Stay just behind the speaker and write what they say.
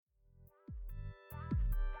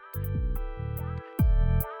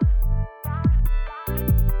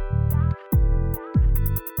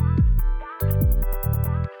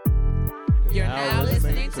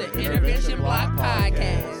to Intervention Block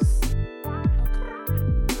Podcast.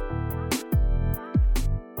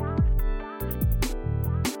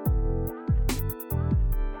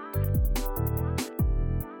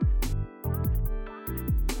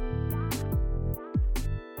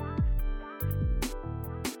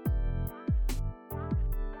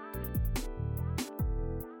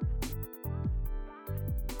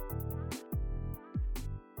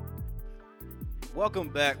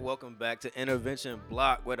 Welcome back to Intervention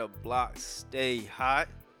Block, where the blocks stay hot.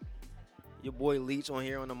 Your boy Leach on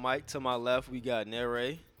here on the mic. To my left, we got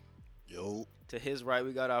Nere. Yo. To his right,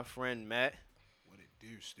 we got our friend Matt. What it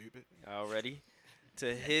do, stupid? Already.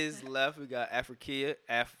 To his left, we got Afrikia,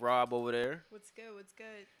 Rob over there. What's good? What's good?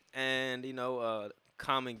 And,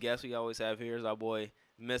 common guest we always have here is our boy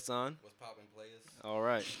Misson. What's poppin', players? All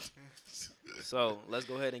right. So, let's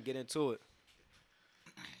go ahead and get into it.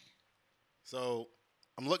 So,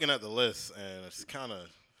 I'm looking at the list, and it's kind of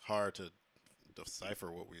hard to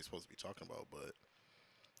decipher what we're supposed to be talking about. But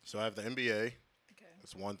so I have the NBA. Okay.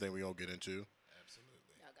 That's one thing we're going to get into.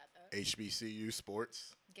 Absolutely. Y'all got that. HBCU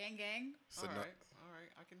sports. Gang, gang. So All right.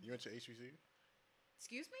 I can. You went to HBCU?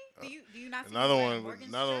 Excuse me? Do you not? see Another the one. Morgan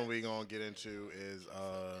Another one shirt? we're going to get into is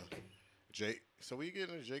J. So we get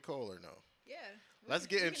into J. Cole or no? Yeah. Let's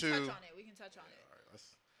get into- We can touch on it. We can touch on it. All right.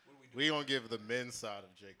 What are we doing? We're going to give the men's side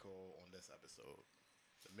of J. Cole on this episode.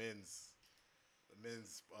 The men's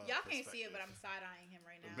Y'all can't see it, perspective. but I'm side eyeing him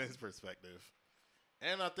right The now. men's perspective.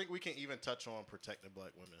 And I think we can even touch on protecting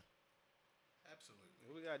black women. Absolutely.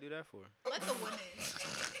 What we got to do that for? Let the women.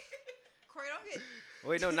 Corey, don't get.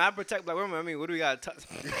 Wait, no, not protect black women. I mean, what do we got to touch?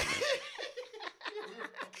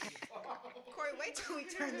 Corey, wait till we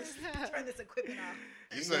turn this equipment off.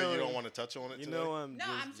 You said you don't want to touch on it You today? know I'm No,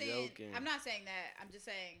 just I'm saying. joking. I'm not saying that. I'm just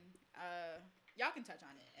saying. Y'all can touch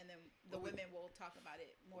on it, and then the What we- women will talk about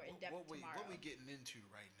it more in depth tomorrow. What we getting into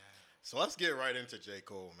right now? So let's get right into J.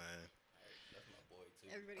 Cole, man. That's my boy, too.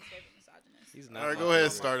 Everybody's favorite misogynist. He's All not right, my go ahead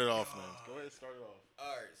and favorite. start it off, man. Go ahead and start it off.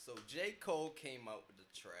 All right, so J. Cole came out with the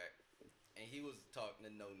track, and he was talking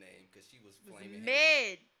to No Name because she was flaming him.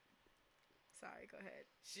 Mid. Sorry, go ahead.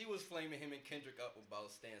 She was flaming him and Kendrick up about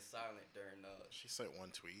staying silent during She sent one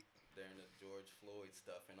tweet. the George Floyd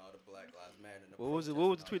stuff and all the Black Lives Matter. And the What was the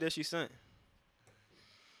protests tweet and that she sent?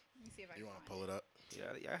 Let me see if I You can want to find pull it up?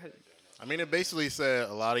 Yeah, I had, I mean, it basically said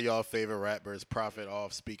a lot of y'all favorite rappers profit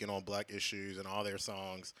off speaking on black issues in all their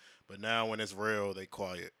songs, but now when it's real, they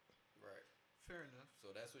quiet. all- Right. Fair enough.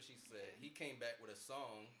 So that's what she said. He came back with a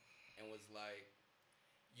song and was like,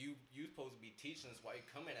 "You supposed to be teaching us why you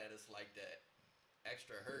coming at us like that,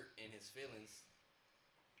 extra hurt in his feelings."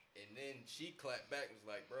 And then she clapped back and was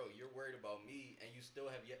like, "Bro, you're worried about me, and you still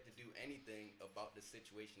have yet to do anything about the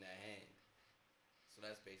situation at hand." So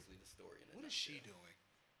that's basically the story. In a What is she nutshell. doing?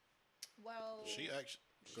 Well, She actually.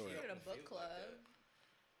 Go she ahead. created a book Feels like club. that.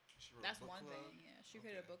 She wrote a That's book one club? thing. Yeah, she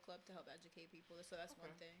created a book club to help educate people. So that's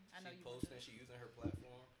one Okay. thing. I know She you posting, she using her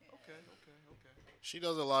platform. Okay. She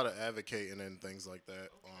does a lot of advocating and things like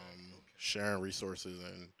that, sharing resources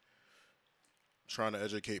and trying to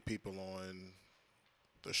educate people on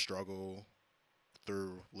the struggle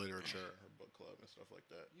through literature, her book club and stuff like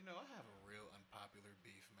that. You know, I have a real unpopular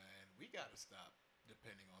beef, man. We gotta stop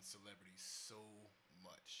depending on celebrities so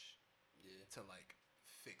much Yeah. to like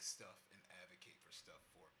fix stuff and advocate for stuff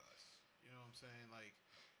for us. You know what I'm saying? Like,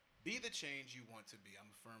 be the change you want to be.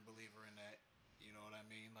 I'm a firm believer in that. You know what I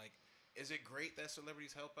mean? Like, is it great that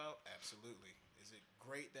celebrities help out? Absolutely. Is it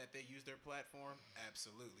great that they use their platform?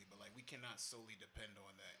 Absolutely. But like, we cannot solely depend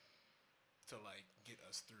on that to like get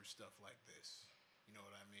us through stuff like this. You know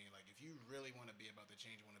what I mean? Like, if you really want to be about the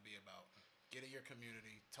change you want to be about, get in your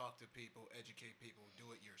community, talk to people, educate people,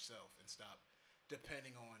 do it yourself, and stop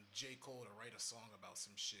depending on J. Cole to write a song about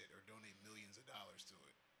some shit or donate millions of dollars to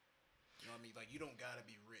it. You know what I mean? Like, you don't gotta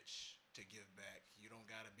be rich to give back. You don't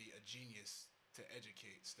gotta be a genius to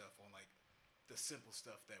educate stuff on like the simple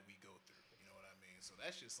stuff that we go through. You know what I mean? So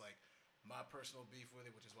that's just like my personal beef with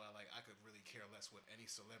it, which is why like I could really care less what any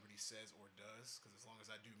celebrity says or does, because as long as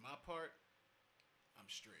I do my part, I'm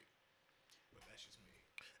straight. But that's just me.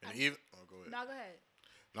 And even go ahead. No, go ahead.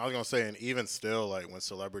 And I was gonna say, and even still, like when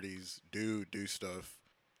celebrities do stuff,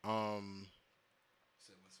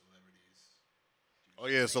 So when celebrities oh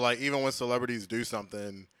yeah, so like even when celebrities do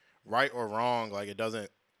something, right or wrong, like it doesn't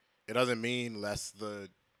mean that's the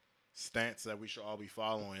stance that we should all be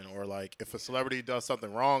following. Or like if a celebrity does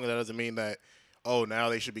something wrong, that doesn't mean that now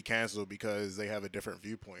they should be canceled because they have a different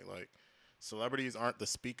viewpoint. Like celebrities aren't the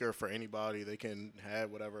speaker for anybody. They can have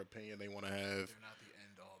whatever opinion they want to have. they're not the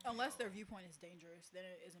end all. Unless their viewpoint is dangerous, then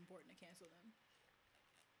it is important to cancel them.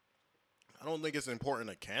 I don't think it's important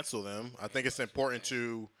to cancel them. I think it's important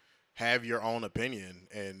to have your own opinion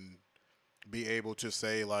and be able to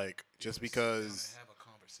say, like, just because, have a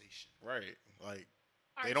conversation. right? Like,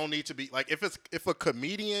 All they right. don't need to be like, if a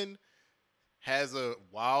comedian has a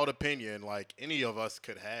wild opinion like any of us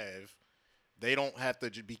could have, they don't have to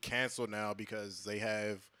be canceled now because they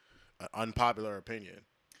have an unpopular opinion.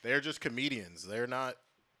 They're just comedians. They're not,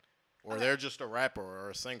 or Okay. they're just a rapper or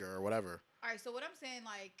a singer or whatever. All right, so what I'm saying,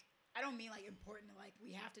 like, I don't mean like important to like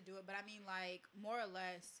we have to do it, but I mean like more or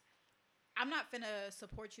less, I'm not finna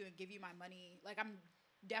support you and give you my money. Like, I'm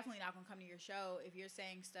definitely not gonna come to your show if you're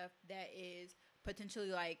saying stuff that is potentially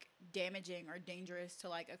like damaging or dangerous to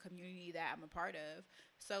like a community that I'm a part of.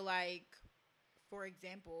 So like, for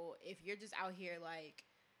example, if you're just out here like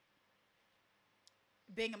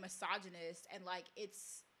being a misogynist and like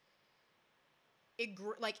it's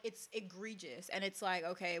egregious and it's like,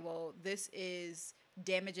 okay, well, this is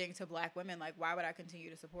damaging to black women, like why would I continue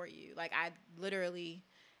to support you? Like, I literally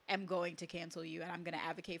am going to cancel you and I'm going to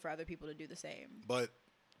advocate for other people to do the same. But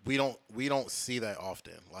we don't see that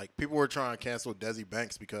often. Like, people were trying to cancel Desi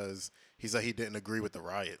Banks because he said he didn't agree with the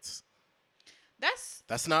riots.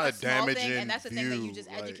 That's not a small damaging thing, and that's a view. thing that you just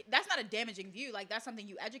like, educate. That's not a damaging view. Like, that's something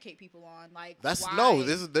you educate people on. Like, That's why? no.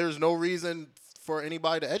 There's no reason for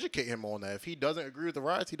anybody to educate him on that. If he doesn't agree with the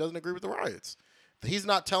riots, he doesn't agree with the riots. He's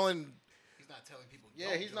not telling. He's not telling people. Yeah,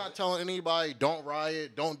 don't he's do not it. telling anybody don't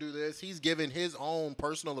riot, don't do this. He's giving his own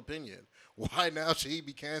personal opinion. Why now should he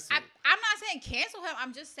be canceled? I'm not saying cancel him.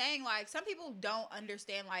 I'm just saying, like, some people don't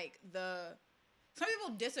understand, like, some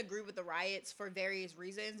people disagree with the riots for various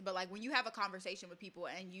reasons, but, like, when you have a conversation with people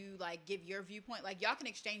and you, like, give your viewpoint, like, y'all can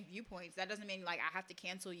exchange viewpoints. That doesn't mean, like, I have to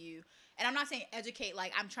cancel you. And I'm not saying educate,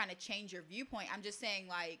 like, I'm trying to change your viewpoint. I'm just saying,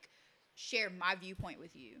 like, share my viewpoint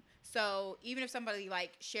with you. So even if somebody,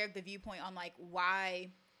 like, shared the viewpoint on, like, why,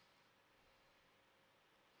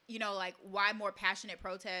 you know, like, why more passionate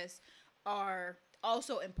protests are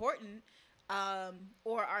also important,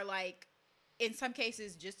 or are, like, in some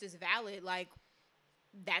cases just as valid, like,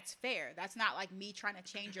 that's fair. That's not like me trying to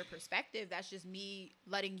change your perspective. That's just me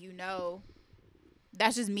letting you know.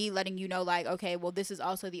 Like, okay, well, this is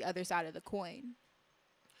also the other side of the coin.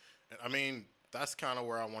 I mean, that's kind of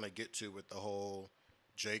where I want to get to with the whole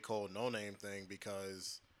J. Cole No Name thing,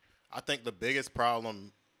 because I think the biggest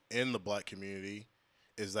problem in the black community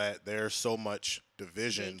is that there's so much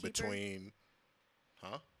division Gatekeeper? between,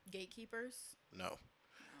 Gatekeepers. no,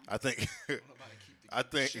 I think, Nobody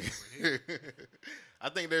keep the shit over here. I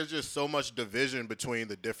think there's just so much division between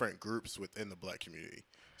the different groups within the black community.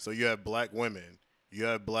 So you have black women, you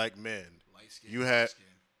have black men, Light skin, you dark have skin.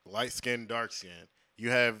 light skin, dark skin, you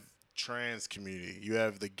have trans community, you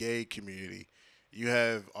have the gay community, you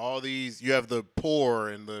have all these, you have the poor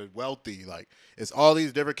and the wealthy. Like, it's all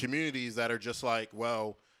these different communities that are just like,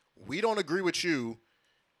 well, we don't agree with you.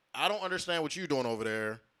 I don't understand what you doing over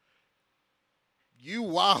there. You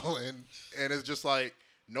wildin'. And it's just like,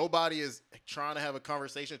 nobody is trying to have a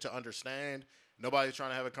conversation to understand. Nobody's trying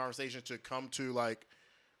to have a conversation to come to, like,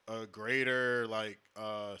 a greater, like,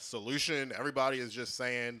 solution. Everybody is just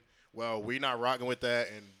saying, well, we're not rocking with that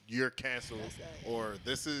and you're canceled, or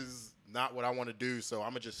this is not what I want to do, so I'm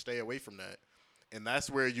going to just stay away from that. And that's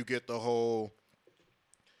where you get the whole,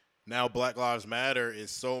 now Black Lives Matter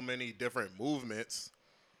is so many different movements.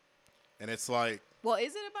 And it's like, Well,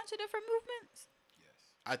 is it a bunch of different movements?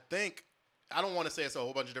 I think, I don't want to say it's a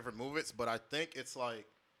whole bunch of different movements, but I think it's like,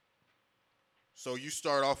 so you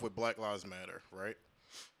start off with Black Lives Matter, right?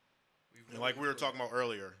 And like we were talking about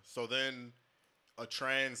earlier, so then a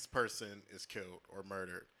trans person is killed or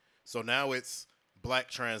murdered. So now it's Black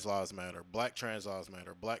Trans Lives Matter, Black Trans Lives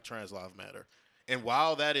Matter, Black Trans Lives Matter. And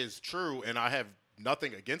while that is true, and I have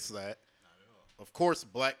nothing against that, of course,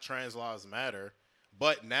 Black Trans Lives Matter.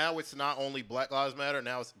 But now it's not only Black Lives Matter,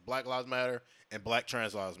 now it's Black Lives Matter and Black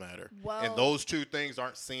Trans Lives Matter. Well- and those two things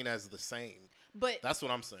aren't seen as the same. But That's what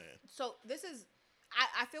I'm saying. so this is,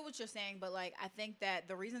 I feel what you're saying, but like, I think that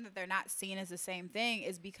the reason that they're not seen as the same thing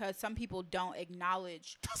is because some people don't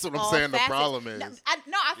acknowledge. That's what I'm all saying the facets. problem is.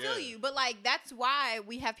 No, I feel Yeah. you, but like, that's why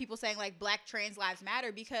we have people saying like Black Trans Lives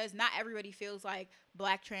Matter, because not everybody feels like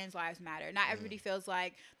Black Trans Lives Matter. Not everybody feels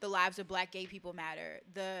like the lives of Black gay people matter.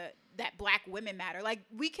 That Black women matter. Like,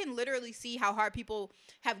 we can literally see how hard people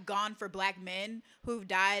have gone for Black men who've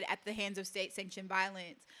died at the hands of state sanctioned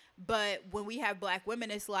violence. But when we have Black women,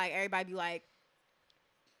 it's like everybody be like,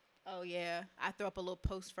 oh yeah, I throw up a little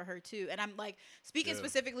post for her too. And I'm like, speaking Yeah.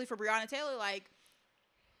 specifically for Breonna Taylor, like,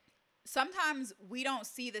 sometimes we don't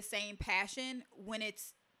see the same passion when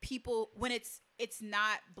it's people, when it's it's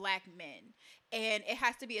not black men, and it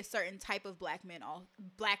has to be a certain type of black man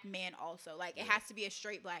also. Like it has to be a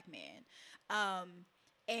straight black man.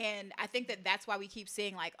 And I think that that's why we keep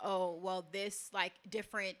seeing like, oh, well, this like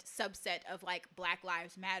different subset of like Black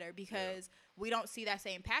Lives Matter, because we don't see that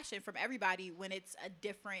same passion from everybody when it's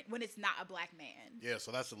not a black man. Yeah,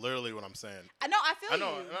 so that's literally what I'm saying. I know, I feel you.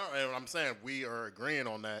 And I'm saying we are agreeing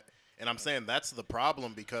on that, and I'm saying that's the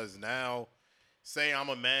problem, because now, say I'm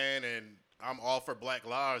a man and I'm all for Black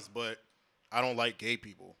lives, but I don't like gay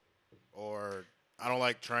people, or I don't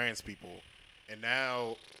like trans people, and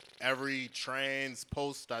now every trans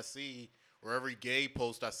post I see or every gay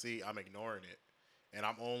post I see, I'm ignoring it, and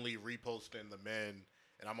I'm only reposting the men,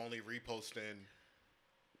 and I'm only reposting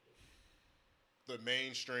the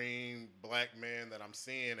mainstream black man that I'm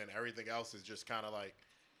seeing, and everything else is just kind of like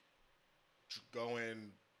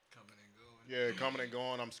going, Coming and going. yeah, coming and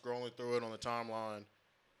going. I'm scrolling through it on the timeline,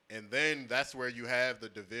 and then that's where you have the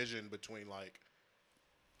division between like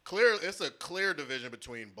it's a clear division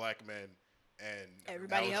between black men and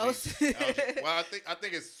Everybody else. Well, I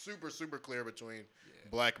think it's super clear between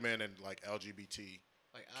black men and like LGBT.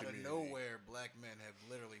 Like out community. of nowhere, black men have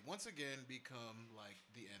literally once again become like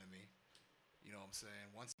the enemy. You know what I'm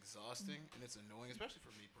saying? Once exhausting, and it's annoying, especially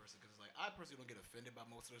for me personally, because like I personally don't get offended by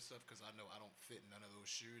most of this stuff because I know I don't fit none of those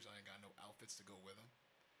shoes. I ain't got no outfits to go with them.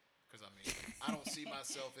 Because I mean, I don't see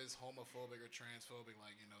myself as homophobic or transphobic.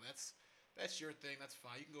 Like, you know, that's your thing. That's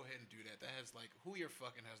fine. You can go ahead and do that. That has like who you're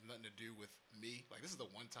fucking has nothing to do with me. Like this is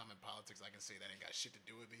the one time in politics I can say that ain't got shit to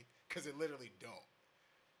do with me, because it literally don't.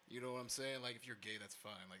 You know what I'm saying? Like if you're gay, that's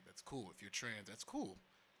fine. Like that's cool. If you're trans, that's cool.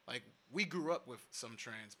 Like we grew up with some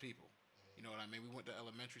trans people. You know what I mean? We went to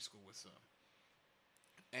elementary school with some.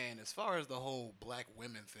 And as far as the whole black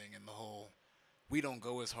women thing and the whole, we don't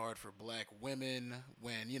go as hard for black women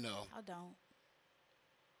when, you know, I don't.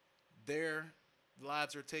 their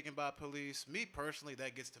lives are taken by police. Me personally,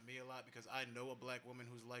 that gets to me a lot because I know a black woman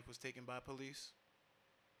whose life was taken by police.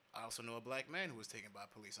 I also know a black man who was taken by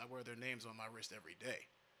police. I wear their names on my wrist every day.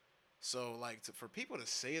 So, like, for people to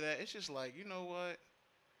say that, it's just like, you know what?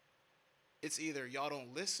 It's either y'all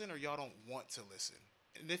don't listen or y'all don't want to listen.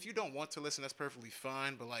 And if you don't want to listen, that's perfectly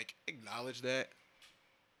fine. But, like, acknowledge that.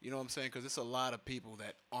 You know what I'm saying? Because it's a lot of people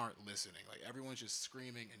that aren't listening. Like, everyone's just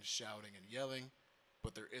screaming and shouting and yelling,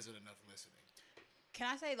 but there isn't enough listening. Can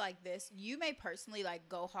I say like this? You may personally like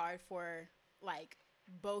go hard for like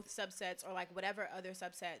both subsets or like whatever other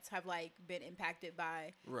subsets have like been impacted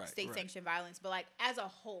by state sanctioned violence, but like as a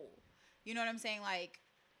whole, you know what I'm saying? Like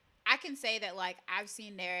I can say that like I've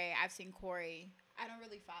seen Neri, I've seen Corey. I don't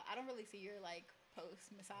really see your like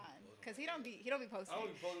post, Masan, because he don't be posting. I don't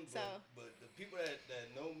be posting, so but the people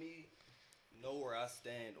that know me know where I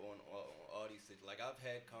stand on all these things. Like I've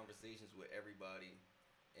had conversations with everybody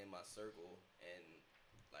in my circle and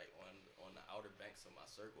like on the outer banks of my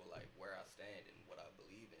circle, like where I stand and what I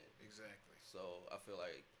believe in. Exactly. So I feel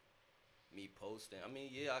like me posting. I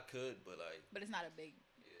mean, yeah, I could, but it's not a big.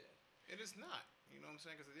 Yeah. It is not. You know what I'm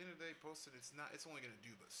saying? Because at the end of the day, posting it's only gonna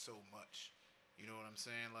do but so much. You know what I'm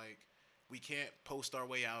saying? Like we can't post our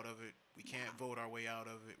way out of it. We can't vote our way out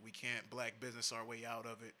of it. We can't black business our way out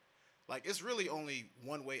of it. Like it's really only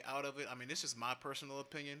one way out of it. I mean, this is my personal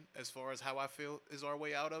opinion as far as how I feel is our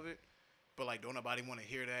way out of it. But like, don't nobody want to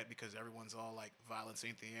hear that because everyone's all like, violence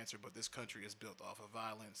ain't the answer. But this country is built off of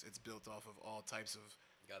violence. It's built off of all types of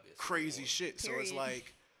crazy shit. Period. So it's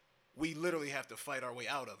like, we literally have to fight our way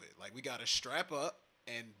out of it. Like, we got to strap up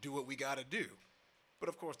and do what we got to do. But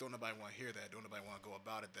of course, don't nobody want to hear that. Don't nobody want to go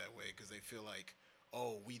about it that way because they feel like,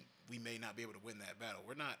 oh, we may not be able to win that battle.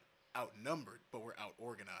 We're not outnumbered, but we're out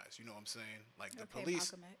organized. You know what I'm saying? Like the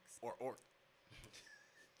police or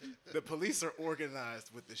the police are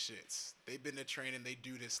organized with the shits. They've been to training. They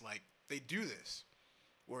do this they do this.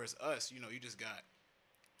 Whereas us, you know, you just got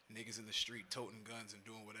niggas in the street toting guns and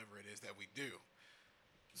doing whatever it is that we do.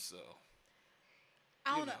 So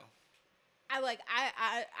I don't know.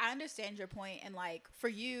 I understand your point, and like for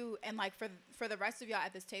you and like for the rest of y'all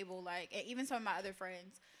at this table, like and even some of my other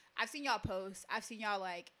friends, I've seen y'all post, I've seen y'all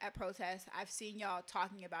like at protests, I've seen y'all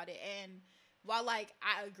talking about it, and while like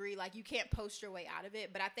I agree, like you can't post your way out of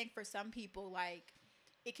it, but I think for some people like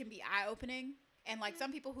it can be eye opening, and like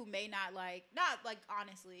some people who may not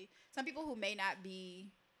honestly, some people who may not be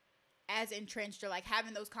as entrenched or like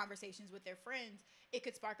having those conversations with their friends, it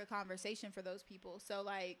could spark a conversation for those people. So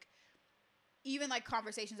like even like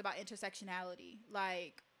conversations about intersectionality,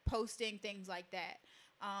 like posting things like that.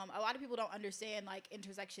 A lot of people don't understand like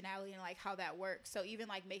intersectionality and like how that works. So even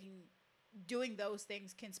like doing those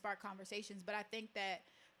things can spark conversations. But I think that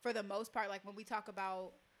for the most part, like when we talk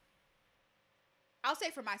about I'll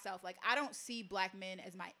say for myself, like, I don't see black men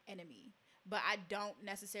as my enemy, but I don't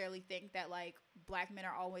necessarily think that, like, black men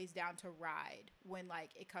are always down to ride when, like,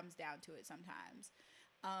 it comes down to it sometimes.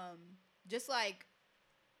 Just like,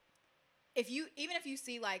 even if you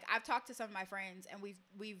see, like, I've talked to some of my friends and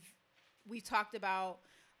we've talked about,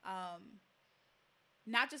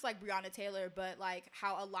 not just like Breonna Taylor, but like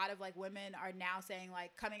how a lot of like women are now saying,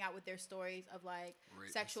 like, coming out with their stories of like Rape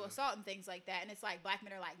and sexual stuff. assault and things like that. And it's like black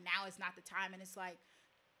men are like, now is not the time. And it's like,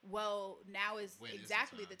 well, now is When is the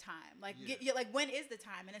exactly time? the time. Like, Yeah. like, when is the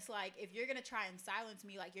time? And it's like, if you're gonna try and silence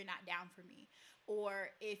me, like, you're not down for me, or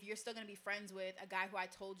if you're still gonna be friends with a guy who I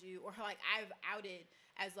told you, or like I've outed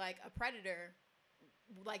as like a predator,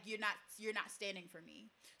 like, you're not standing for me.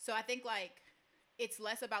 So I think, like, it's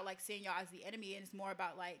less about like seeing y'all as the enemy, and it's more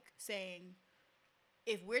about like saying,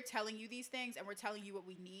 if we're telling you these things and we're telling you what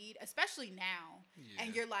we need, especially now, and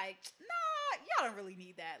Yeah. you're like, nah, y'all don't really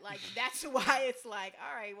need that. Like, that's why it's like,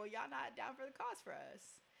 all right, well, y'all not down for the cause for us,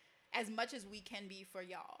 as much as we can be for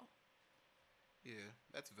y'all. Yeah,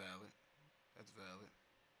 that's valid. That's valid.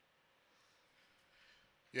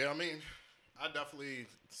 Yeah, I mean, I definitely,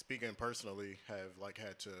 speaking personally, have like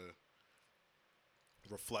had to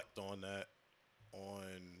reflect on that,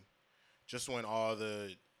 on just when all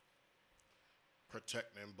the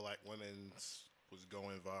protecting black women's was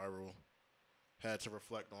going viral. Had to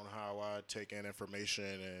reflect on how I take in information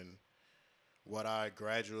and what I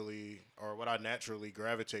gradually or what I naturally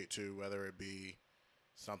gravitate to, whether it be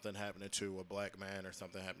something happening to a black man or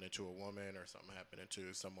something happening to a woman or something happening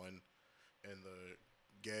to someone in the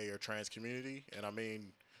gay or trans community. And I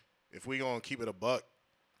mean, if we gonna keep it a buck,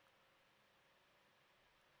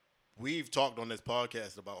 we've talked on this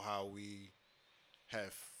podcast about how we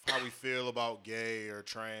feel about gay or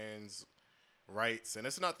trans rights, and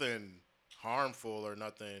it's nothing harmful or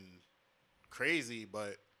nothing crazy,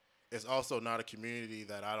 but it's also not a community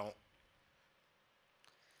that I don't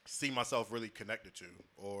see myself really connected to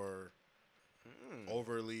or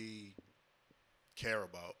overly care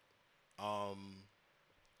about.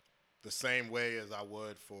 The same way as I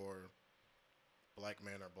would for black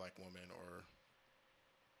men or black women or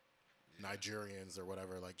Nigerians or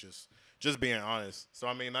whatever, like just being honest. So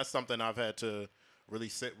I mean, that's something I've had to really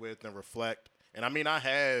sit with and reflect. And I mean, I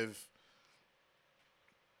have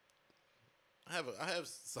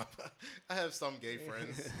some I have some gay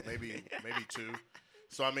friends, maybe two.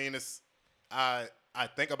 So I mean, it's I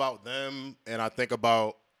think about them and I think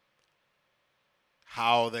about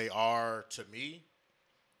how they are to me,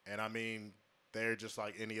 and I mean, they're just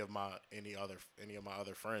like any of my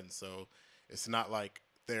other friends. So it's not like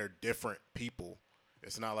they're different people.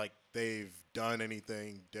 It's not like they've done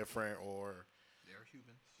anything different or They're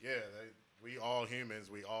humans. yeah, we all humans,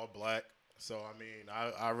 we all black. So I mean,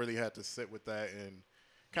 I really had to sit with that and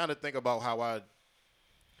kind of think about how I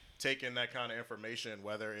take in that kind of information,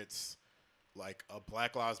 whether it's like a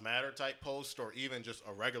Black Lives Matter type post or even just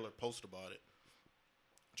a regular post about it.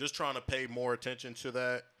 Just trying to pay more attention to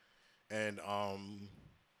that and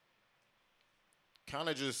kind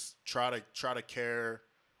of just try to care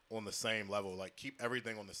on the same level, like keep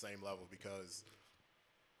everything on the same level, because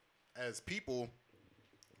as people,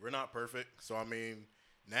 we're not perfect. So I mean,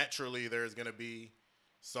 naturally there's going to be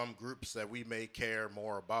some groups that we may care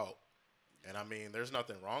more about. And I mean, there's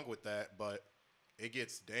nothing wrong with that, but it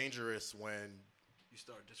gets dangerous when You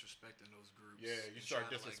start disrespecting those groups. you and start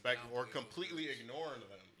trying to, like, disrespecting or downplay those completely groups. ignoring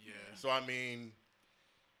them. Yeah. So I mean,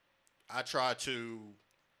 I try to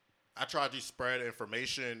spread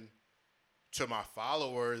information to my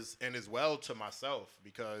followers and as well to myself,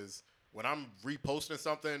 because when I'm reposting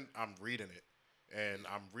something, I'm reading it and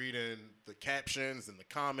I'm reading the captions and the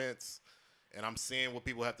comments and I'm seeing what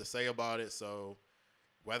people have to say about it. So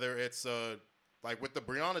whether it's like with the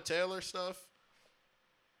Breonna Taylor stuff,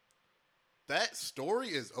 that story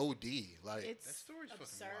is OD. Like, It's That story's fucking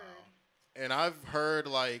absurd. wild. and I've heard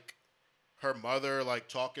like her mother like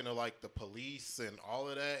talking to like the police and all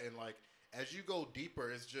of that, and like as you go deeper,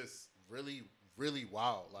 it's just really, really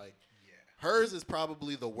wild. Like Yeah. hers is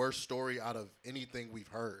probably the worst story out of anything we've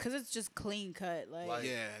heard. Cause it's just clean cut, Like,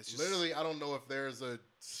 Yeah, it's just- literally, I don't know if there's a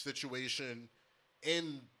situation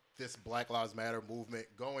in this Black Lives Matter movement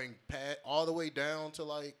going all the way down to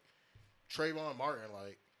like Trayvon Martin.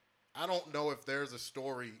 Like, I don't know if there's a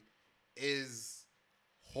story as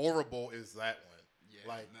horrible as that one. Yeah,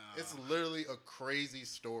 Like, nah. it's literally a crazy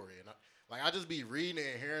story, and I just be reading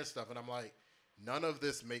it and hearing stuff, and I'm like, none of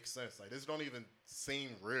this makes sense. Like, this don't even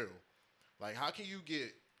seem real. Like, how can you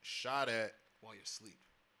get shot at while you're asleep.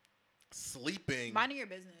 sleeping? minding your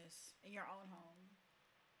business in your own home.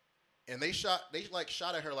 And they shot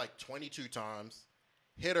at her like 22 times,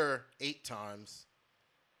 hit her 8 times,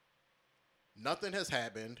 Nothing has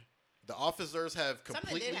happened. The officers have Something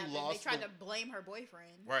completely did happen. They lost. tried to blame her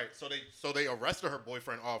boyfriend. Right. So they arrested her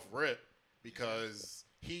boyfriend off rip because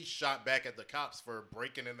he shot back at the cops for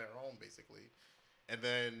breaking in their home, basically, and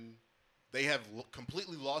then they have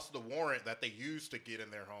completely lost the warrant that they used to get in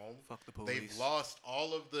their home. Fuck the police. They've lost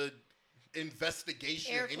all of the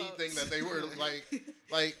investigation, Air anything quotes. that they were like.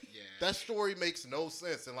 That story makes no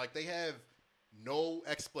sense, and like they have no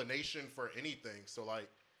explanation for anything. So like,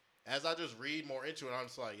 as I just read more into it, I'm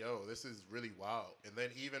just like, yo, this is really wild. And then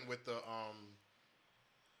even with the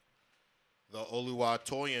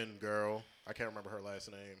Oluwatoyin girl, I can't remember her last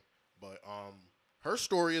name, but her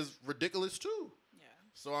story is ridiculous too. Yeah.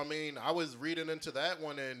 So I mean, I was reading into that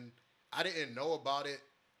one and I didn't know about it,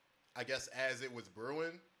 I guess, as it was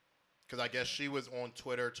brewing, because I guess she was on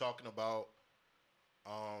Twitter talking about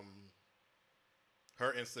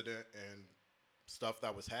her incident and stuff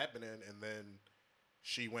that was happening, and then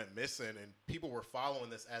she went missing, and people were following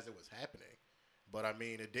this as it was happening. But I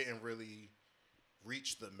mean, it didn't really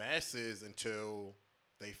reach the masses until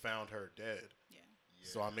they found her dead. Yeah.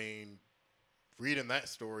 So I mean, reading that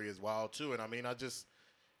story is wild too. And I mean,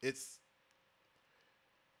 it's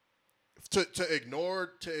to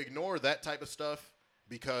ignore that type of stuff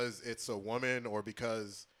because it's a woman or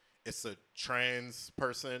because it's a trans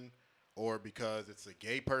person or because it's a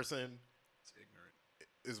gay person It's ignorant.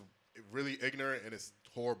 is really ignorant, and it's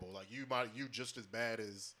horrible. Like you just as bad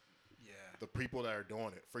as Yeah. the people that are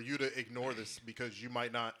doing it. For you to ignore this because you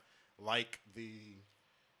might not like the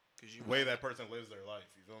Because you way might- that person lives their life.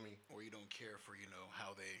 You feel me? or you don't care for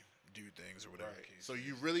how they do things or whatever. Right. The case So is.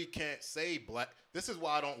 you really can't say black. This is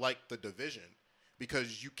why I don't like the division,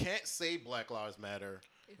 because you can't say Black Lives Matter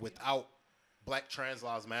without Black Trans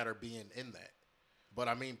Lives Matter being in that. But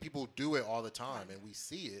I mean, people do it all the time, and we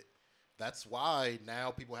see it. That's why now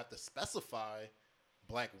people have to specify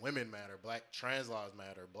Black Women Matter, Black Trans Lives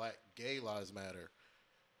Matter, Black Gay Lives Matter.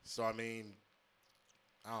 So I mean,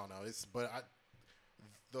 I don't know.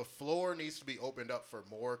 The floor needs to be opened up for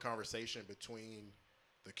more conversation between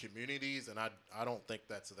the communities, and I don't think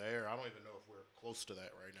that's there. I don't even know if we're close to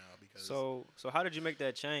that right now because So how did you make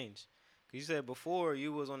that change? 'Cause you said before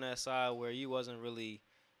you was on that side where you wasn't really,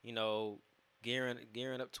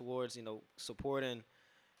 gearing up towards, supporting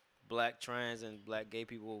Black trans and Black gay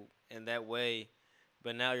people in that way,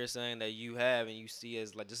 but now you're saying that you have and you see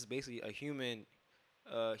as like this is basically a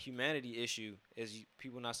humanity issue is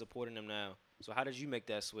people not supporting them now. So how did you make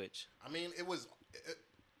that switch? I mean it was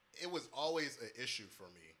always an issue for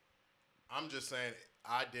me. I'm just saying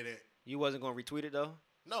I didn't. You wasn't gonna retweet it though?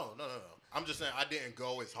 No. I'm just saying I didn't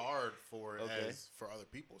go as hard for it Okay. as for other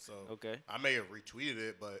people. So Okay. I may have retweeted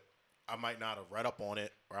it, but I might not have read up on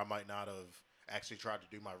it, or I might not have actually tried to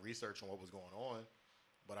do my research on what was going on.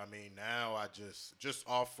 But I mean, now I just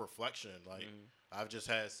off reflection, like I've just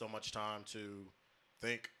had so much time to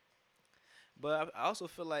think. But I also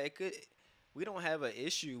feel like we don't have an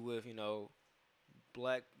issue with,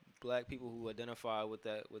 black people who identify with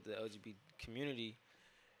the LGBT community.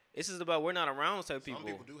 It's just about we're not around those type of people. Some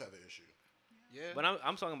people do have an issue. Yeah. But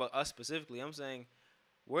I'm talking about us specifically. I'm saying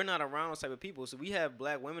we're not around those type of people. So we have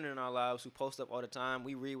Black women in our lives who post up all the time.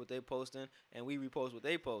 We read what they're posting and we repost what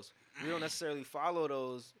they post. We don't necessarily follow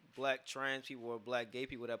those Black trans people or Black gay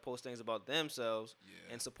people that post things about themselves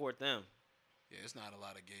Yeah. and support them. Yeah, it's not a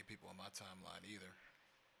lot of gay people on my timeline either.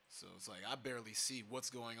 So it's like I barely see what's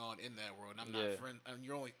going on in that world. And I'm Yeah. not friend.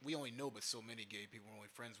 And we only know but so many gay people. We're only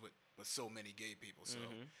friends with but so many gay people. So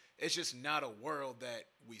it's just not a world that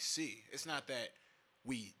we see. It's not that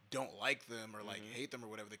we don't like them or like hate them or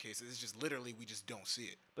whatever the case is. It's just literally we just don't see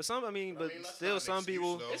it. But I mean, but that's still not an some excuse,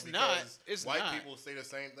 people. though, It's not. because It's white not. people say the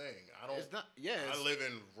same thing. I don't. It's not. Yeah. I it's- live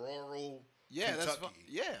in rural Yeah, that's Kentucky.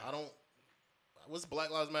 fu- yeah. I don't. What's Black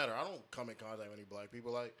Lives Matter? I don't come in contact with any Black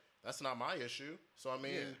people. Like that's not my issue. So I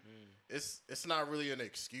mean, it's not really an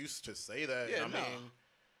excuse to say that. Yeah, I no. mean,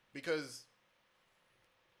 because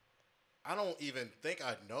I don't even think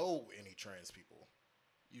I know any trans people,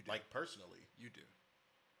 You do. like personally. You do.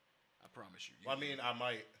 I promise you. I mean, I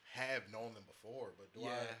might have known them before, but do yeah.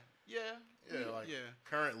 I? Yeah. Yeah, like yeah.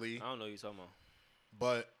 currently, I don't know what you're talking about.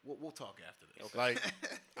 but We'll talk after this. like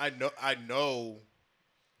I know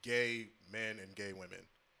gay men and gay women,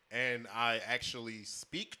 and I actually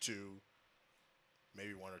speak to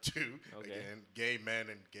maybe one or two Okay. again gay men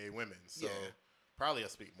and gay women. So Yeah. probably I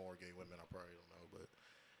speak more gay women. I probably don't know, but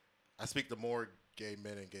I speak to more gay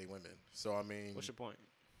men and gay women. So I mean, What's your point?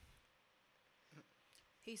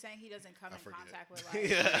 He's saying he doesn't come I in forget. contact with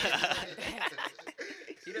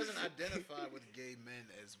He doesn't identify with gay men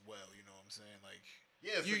as well. You know what I'm saying? Like,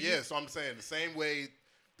 yeah, so, You- yeah. So I'm saying the same way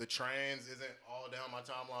the trans isn't all down my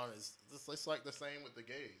timeline. It's like the same with the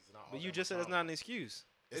gays. Not all But you down just my said it's timeline. not an excuse.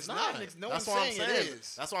 It's not not. an ex- no That's one's what I'm saying it saying.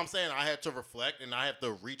 is. That's what I'm saying. I had to reflect and I have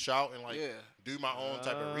to reach out and like Yeah. do my own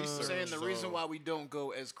type of Oh. research. I'm saying the so- reason why we don't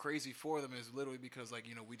go as crazy for them is literally because like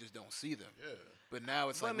we just don't see them. Yeah. But now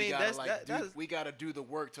it's Well, like I mean, we gotta that's- like that- do, that's- we gotta do the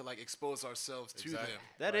work to like expose ourselves to Exactly. them.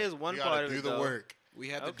 That Right. is one You gotta part of do it, the though. work. We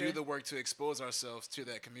have to Okay. do the work to expose ourselves to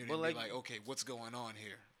that community Well, and be like- like, okay, what's going on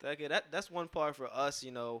here? Okay, that's one part for us,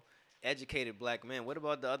 educated black men. What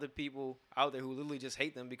about the other people out there who literally just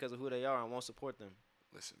hate them because of who they are and won't support them?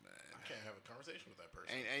 Listen, man, I can't have a conversation with that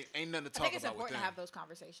person. ain't nothing to I talk think it's about with important them. to have those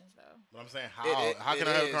conversations, though. But I'm saying It- how can it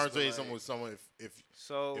I have a is, but, conversation like- with someone if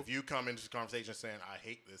So you come into this conversation saying I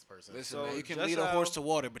hate this person? Listen, So man, you can just lead a how- horse to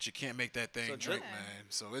water, but you can't make that thing So drink, just- man.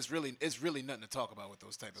 So it's really nothing to talk about with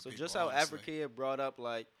those type of So people. just how honestly. Africa brought up,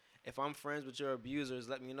 like, if I'm friends with your abusers,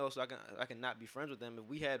 let me know so I can not be friends with them. If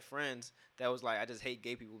we had friends that was like, I just hate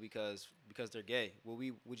gay people because they're gay,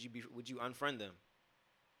 would you unfriend them?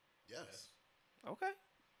 Yes. Okay.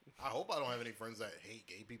 I hope I don't have any friends that hate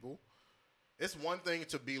gay people. It's one thing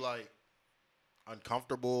to be like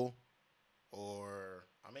uncomfortable, or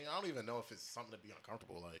I don't even know if it's something to be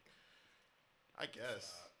uncomfortable. Like, I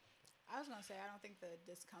guess, I was gonna say I don't think the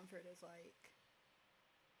discomfort is like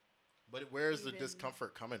but where's the even-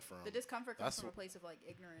 discomfort coming from? the discomfort comes That's from a wh- place of like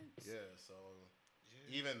ignorance. Yeah, so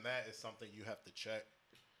even that is something you have to check.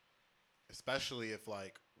 Especially if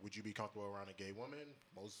like, would you be comfortable around a gay woman?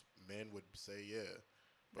 Most men would say yeah.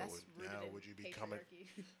 But That's rooted in would you be coming?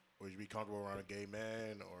 patriarchy. Would you be comfortable around a gay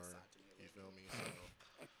man, or you feel me?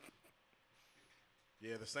 So,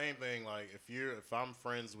 yeah, the same thing. Like if I'm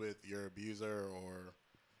friends with your abuser, or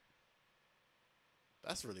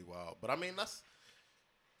that's really wild. But I mean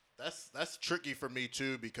that's tricky for me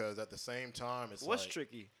too, because at the same time it's What's like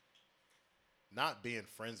tricky? not being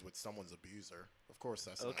friends with someone's abuser. Of course,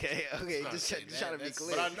 that's Okay, Not, okay, not just tricky. trying to be that's-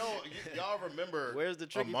 clear. But I know y'all remember Where's the a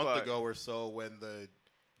tricky month part? ago or so when the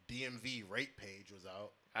DMV rape page was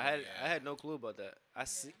out. I had no clue about that.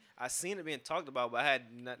 I seen it being talked about, but I had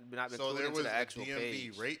not been So clued there into was the a actual DMV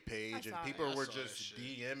page. rape page, and saw people it. I were saw that just shit.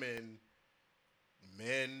 DMing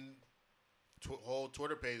men, whole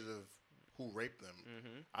Twitter pages of who raped them.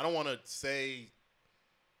 Mm-hmm. I don't want to say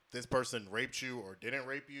this person raped you or didn't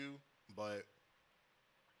rape you, but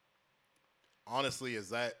honestly, is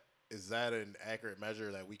that an accurate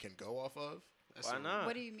measure that we can go off of? Why not?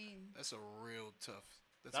 What do you mean? That's a real tough.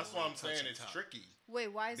 That's a what real I'm saying. touchy It's topic. tricky Wait,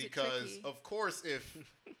 why is it because, tricky? of course, if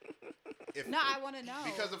No, I want to know.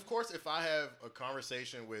 Because of course, if I have a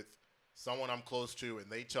conversation with someone I'm close to and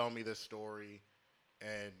they tell me this story,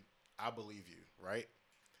 and I believe you, right?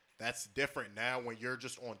 That's different now when you're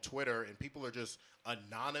just on Twitter and people are just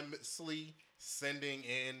anonymously sending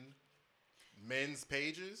in men's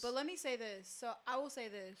pages. But let me say this. So I will say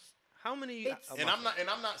this. How many? It's- oh, And my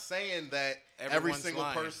I'm not saying that every Everyone's single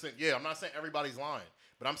lying. person. Yeah, I'm not saying everybody's lying,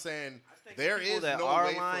 but I'm saying fault. there People is that no are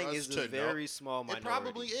way lying for us is to a very know. small minority. It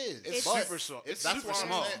probably is. It's but super small. It's that's super what I'm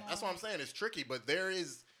small. saying. That's what I'm saying. It's tricky, but there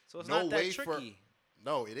is So it's no not that way for. tricky.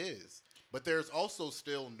 No, it is. But there's also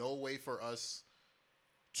still no way for us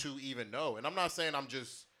to even know. And I'm not saying I'm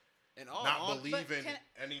just And all not on- believing can-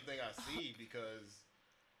 anything I see because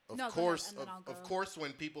of No, go ahead, course and then I'll of go. course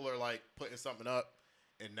when people are like putting something up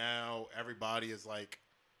and now everybody is like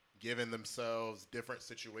giving themselves different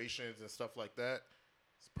situations and stuff like that,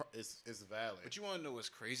 it's valid. But you want to know what's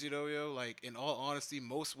crazy though, yo? Like, in all honesty,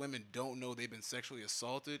 most women don't know they've been sexually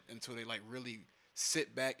assaulted until they like really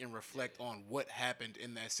sit back and reflect on what happened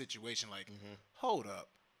in that situation. Like, hold up,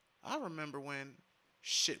 I remember when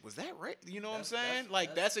shit was that right? You know what I'm saying?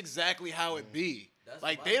 Like, that's exactly how it be. That's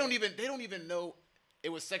Like, my they don't thing. even know it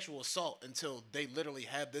was sexual assault until they literally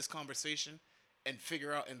have this conversation and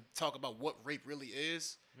figure out and talk about what rape really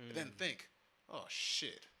is, and then think, oh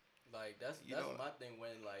shit. Like that's You that's know- my thing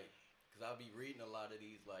when like, cause I'll be reading a lot of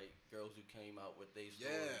these like girls who came out with their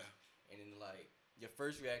stories, Yeah. and then like your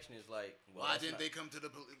first reaction is like, well, Why that's didn't not- they come to the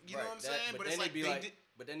police? You Right, know what I'm that- saying? But then it's like they'd be they like, did.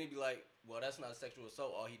 but then they'd be like, well, that's not sexual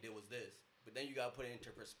assault. All he did was this. But then you gotta put it into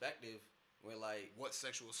perspective where like What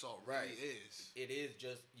sexual assault really Right. is. it is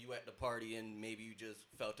just you at the party and maybe you just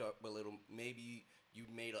felt up a little. Maybe you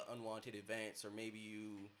made an unwanted advance, or maybe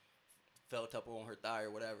you felt up on her thigh or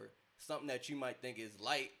whatever. Something that you might think is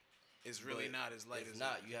light. It's really but not as light it's as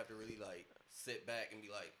not. it. You have to really like sit back and be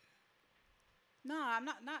like, No, I'm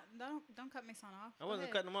not. Don't cut my son off. I Go wasn't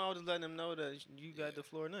ahead. cutting them off. I was just letting them know that you got the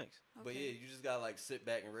floor next. But Okay. yeah, you just gotta like sit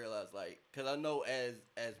back and realize like, cause I know as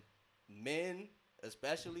men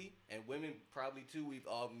especially and women probably too, we've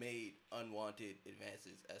all made unwanted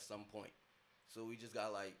advances at some point. So we just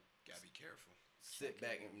gotta like Gotta be careful. sit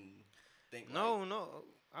back and think. No, like, no.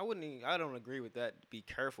 I don't agree with that. Be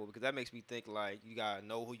careful because that makes me think like you gotta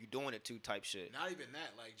know who you doing it to type shit. Not even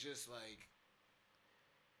that. Like just like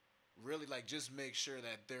really like just make sure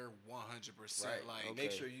that they're 100% Right. like Make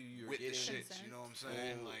Okay. sure you're with the getting shits. Consent. You know what I'm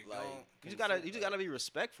saying? Full, Like, like, don't You just gotta be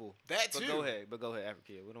respectful. that But too. go ahead.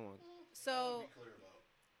 Africa. We don't want. So Be clear about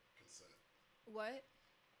consent. what?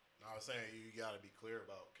 No, I was saying you got to be clear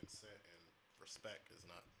about consent and respect is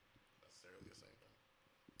not necessarily the same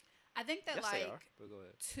thing. I think that Yes, they like are. But go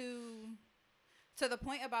ahead. to the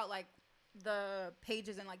point about like the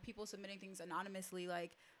pages and like people submitting things anonymously,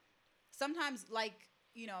 like sometimes like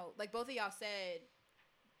like both of y'all said,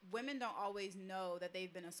 women don't always know that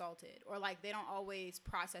they've been assaulted or like they don't always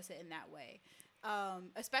process it in that way.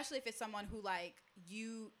 Especially if it's someone who like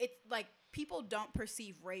it's like people don't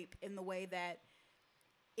perceive rape in the way that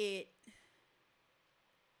it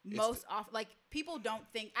most often, like people don't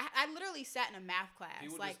think. I literally sat in a math class.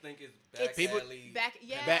 People like just think it's it's- back People- alley,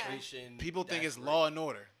 yeah. penetration, People think that's it's rape. law and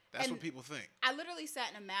order. That's And- what people think. I literally sat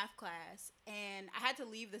in a math class and I had to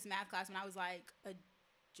leave this math class when I was like a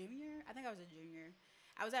junior. I think I was a junior.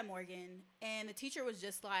 I was at Morgan and the teacher was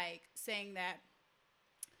just like saying that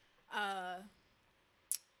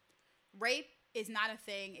rape is not a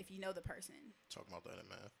thing if you know the person. Talking about that in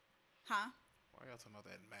math. Huh? Why y'all talking about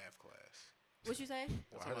that in math class? What'd you say? Y'all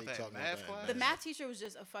Why talking are about you that in talking about math that in class? The math teacher was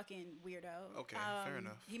just a fucking weirdo. Okay, fair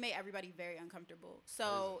enough. He made everybody very uncomfortable.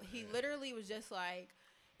 So he literally was just like,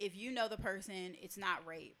 if you know the person, it's not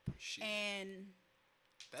rape. Shit. And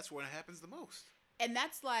That's when it happens the most.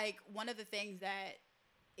 that's like one of the things that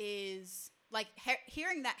is like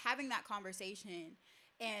hearing that, having that conversation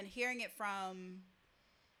and hearing it from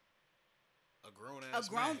A grown ass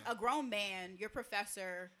a grown man, your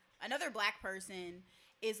professor, another black person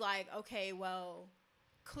is like, okay, well,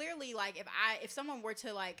 clearly, like if someone were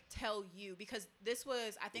to like tell you, because this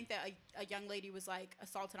was, I think that a young lady was like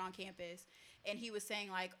assaulted on campus, and he was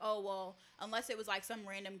saying like, oh well, unless it was like some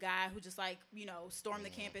random guy who just like stormed the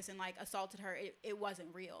campus and like assaulted her, it wasn't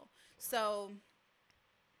real. So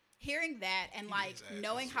hearing that and like His ass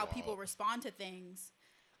knowing is how wild. people respond to things,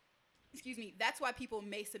 excuse me, that's why people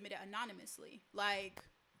may submit it anonymously, like.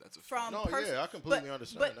 That's a From No, pers- yeah, I completely but-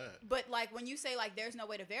 understand but, that. But like when you say like there's no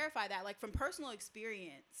way to verify that, like from personal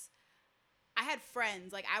experience, I had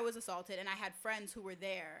friends, like I was assaulted and I had friends who were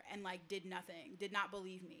there and like did nothing, did not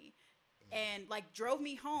believe me, and like drove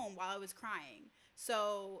me home while I was crying.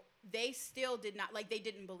 So they still did not, like they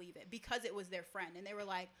didn't believe it because it was their friend, and they were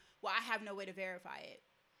like, well, I have no way to verify it.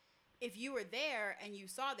 If you were there and you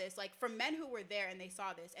saw this, like from men who were there and they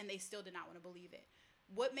saw this and they still did not want to believe it,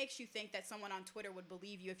 what makes you think that someone on Twitter would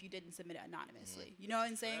believe you if you didn't submit it anonymously? You know what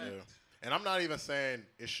I'm saying? Yeah. And I'm not even saying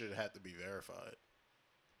it should have to be verified.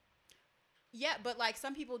 Yeah, but like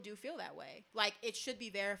some people do feel that way. Like it should be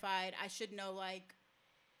verified. I should know, like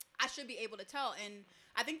I should be able to tell. And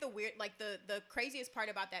I think the craziest part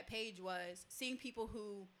about that page was seeing people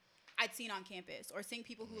who I'd seen on campus or seeing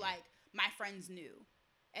people who like my friends knew.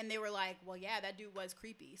 And they were like, well, yeah, that dude was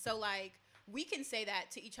creepy. So like we can say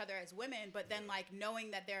that to each other as women, but then like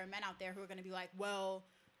knowing that there are men out there who are going to be like, well,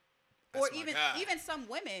 or That's my guy. even some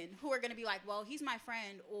women who are going to be like, well, he's my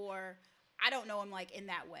friend, or I don't know him like in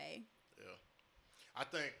that way. Yeah, I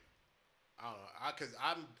think I don't know. Because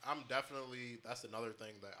I'm definitely, that's another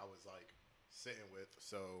thing that I was like sitting with.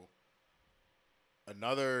 So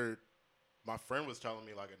my friend was telling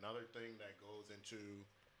me like another thing that goes into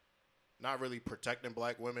not really protecting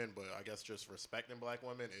black women, but I guess just respecting black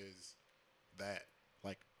women is that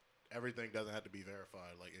like everything doesn't have to be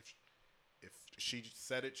verified. Like if she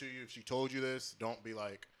said it to you, if she told you this, don't be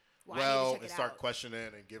like, Well, I need to well, check and it start out. questioning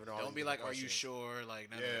and giving her all Don't these be like, different are you questions. sure? Like,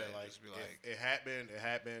 none of Yeah, that. like, Just be like, it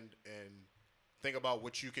happened, and think about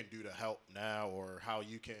what you can do to help now, or how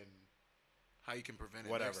you can, how you can prevent it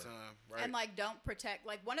whatever, next time. right? And like don't protect,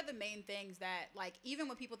 like one of the main things that like even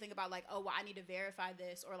when people think about like, oh well, I need to verify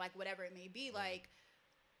this or like whatever it may be, like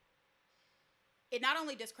it not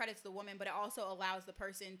only discredits the woman, but it also allows the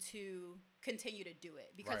person to continue to do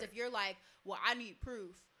it. Because Right. if you're like, well, I need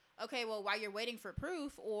proof, okay, well, while you're waiting for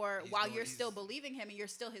proof, or He's while doing- you're still he's- believing him and you're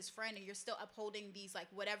still his friend and you're still upholding these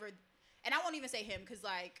like whatever, and I won't even say him because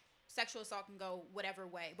like sexual assault can go whatever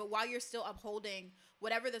way, but while you're still upholding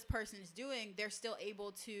whatever this person is doing, they're still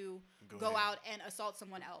able to go ahead. out and assault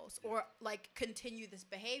someone else or like continue this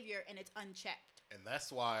behavior, and it's unchecked. And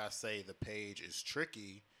that's why I say the page is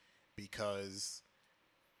tricky, because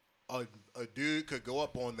a dude could go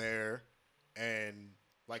up on there and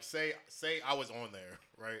like say I was on there,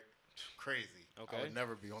 right? Crazy. I Okay. would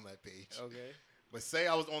never be on that page. Okay. But say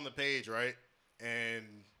I was on the page, right?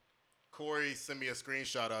 And Corey sent me a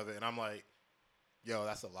screenshot of it, and I'm like, yo,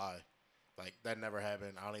 that's a lie. Like that never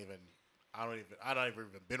happened. I don't even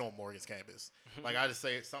been on Morgan's campus. Like I just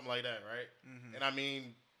say something like that, right? And I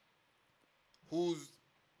mean,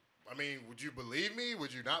 would you believe me?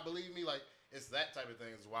 Would you not believe me? Like it's that type of thing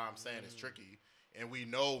is why I'm saying it's tricky. And we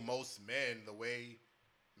know most men, the way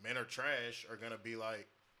men are trash, are gonna be like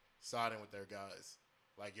siding with their guys.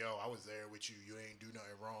 Like, yo, I was there with you. You ain't do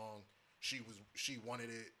nothing wrong. She wanted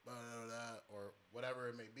it, blah, blah, blah, or whatever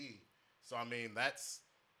it may be. So I mean, that's.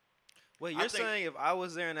 Wait, you're saying if I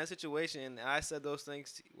was there in that situation and I said those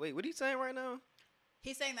things? Wait, what are you saying right now?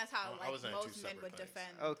 He's saying that's how I was in two most men separate would things.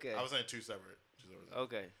 defend. Okay. I was in two separate things.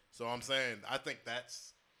 Okay. So I'm saying I think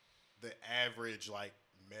that's the average like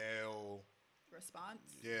male Response.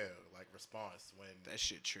 response when That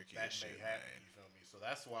shit tricky. that as may shit, happen. man. You feel me? So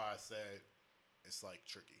that's why I said it's like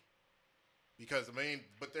tricky because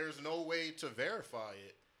but there's no way to verify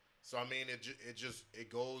it. So I mean, it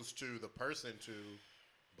goes to the person to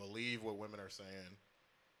believe what women are saying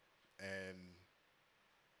and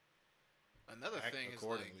Another act thing is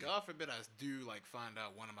accordingly. like, God forbid I do like find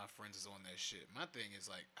out one of my friends is on that shit. My thing is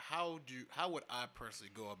like, how would I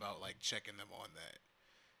personally go about like checking them on that?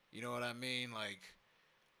 You know what I mean? Like,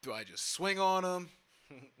 do I just swing on them,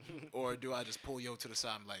 or do I just pull yo to the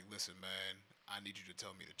side and like, listen, man, I need you to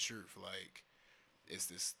tell me the truth. Like, is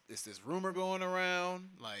this rumor going around?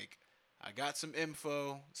 Like, I got some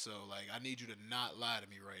info, so like, I need you to not lie to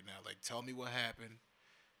me right now. Like, tell me what happened,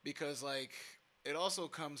 because like, it also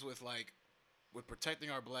comes with like. With protecting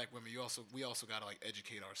our black women, we also gotta like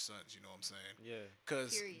educate our sons. You know what I'm saying? Yeah.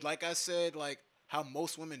 Because Period. like I said, like how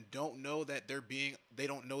most women don't know that they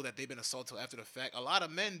don't know that they've been assaulted after the fact. A lot of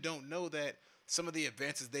men don't know that some of the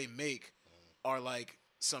advances they make are like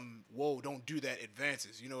some whoa, don't do that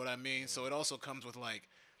advances. You know what I mean? So it also comes with like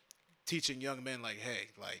teaching young men like, hey,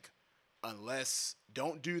 like unless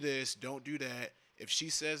don't do this, don't do that. If she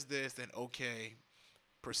says this, then okay.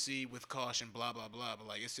 Proceed with caution, blah, blah, blah. But,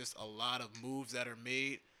 like, it's just a lot of moves that are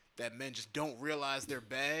made that men just don't realize they're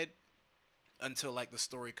bad until, like, the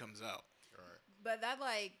story comes out. But that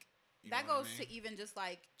You that know what I goes mean? to even just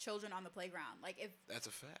like children on the playground. Like if That's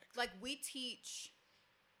a fact. like we teach.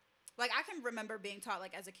 Like I can remember being taught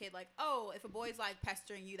like as a kid like, oh, if a boy's like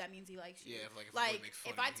pestering you, that means he likes you. Yeah, if, like, if a boy like makes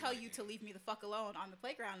fun if of I you, tell like, you yeah. to leave me the fuck alone on the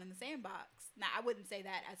playground in the sandbox. Now I wouldn't say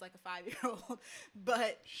that as like a 5-year-old,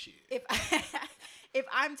 but Shit. if if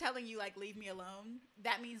I'm telling you like leave me alone,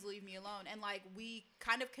 that means leave me alone. And like we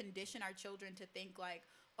kind of condition our children to think like,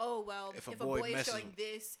 oh well, If if a a boy boy is messes showing with-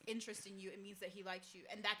 this interest in you, it means that he likes you,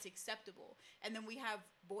 and that's acceptable. And then we have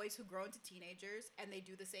boys who grow into teenagers and they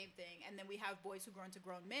do the same thing. And then we have boys who grow into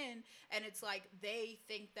grown men, and it's like they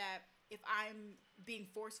think that if I'm being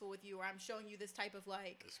forceful with you or I'm showing you this type of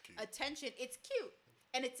like It's cute. attention, it's cute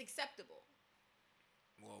and it's acceptable.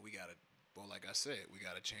 Well, like I said, we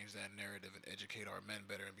gotta change that narrative and educate our men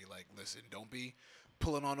better and be like, listen, don't be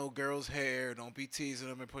pulling on no girl's hair, don't be teasing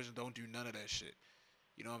them and pushing, don't do none of that shit.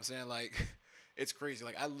 You know what I'm saying? Like, it's crazy.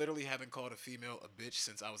 Like, I literally haven't called a female a bitch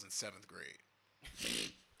since I was in 7th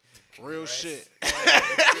grade. Real shit.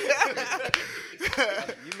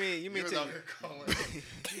 You mean You was to out here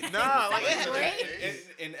calling. Nah, like, Second grade?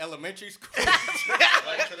 in elementary school.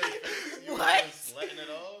 Like, to their face, you What? was letting it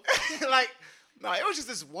off. like, no, it was just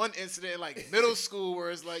this one incident in like middle school where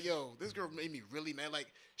it's like, yo, this girl made me really mad. Like,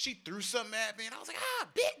 she threw something at me, and I was like,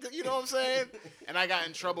 bitch, you know what I'm saying? And I got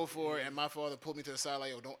in trouble for it, and my father pulled me to the side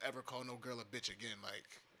like, yo, don't ever call no girl a bitch again. Like,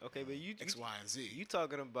 Okay, but you X, Y, and Z. you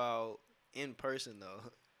talking about in person though.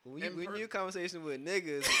 When In you conversation with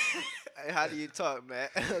niggas, how do you talk, man?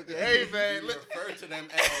 Okay. Hey, man, You look, refer to them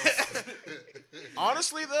as.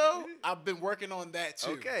 honestly, though, I've been working on that,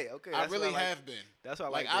 too. Okay. I That's what really like. have been. That's what I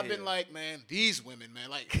Like, like to I've been hear. like, man, these women, man,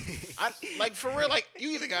 like, like, for real, like, you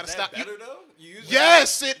either got to Is stop. that You, better though? You use that-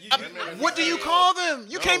 yes, it, you I- use that what do you as- call them?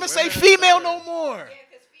 You No, can't even say women are female better. no more. Yeah,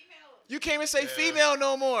 because female. You can't even say Yeah. female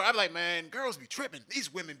no more. I'm like, man, girls be tripping.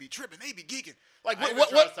 These women be tripping. They be geeking. Like, I even what?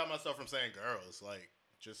 try to stop myself from saying girls. Like,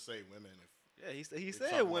 just say women. Yeah, he You're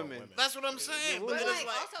said talking about women. women. That's what I'm saying. But But But then like, it's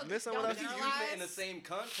like, also miss just someone don't But else if you generalize. use it in the same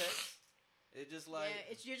context, it just like.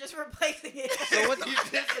 Yeah, you're just replacing it. So what? No,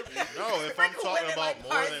 if I'm Sprinkle talking women about like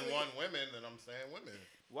more parsley. than one women, then I'm saying women.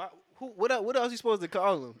 What else you supposed to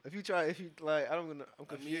call them? If you like, I'm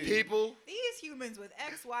confused. people. These humans with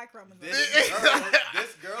XY chromosomes.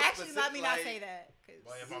 This girl Actually, let me not like- say that. 'cause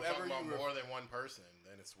But if I'm Whoever talking about you more than one person,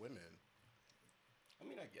 then it's women. I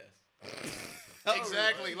mean, I guess.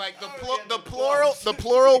 Exactly. Like I already the had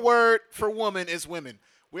plural word for woman is women.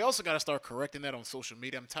 We also got to start correcting that on social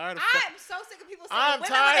media. I'm tired of. I'm so sick of people saying I'm women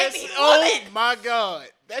tired. when they mean Oh woman. my god,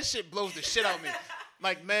 that shit blows the shit out of me.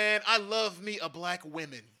 Like, man, I love me a black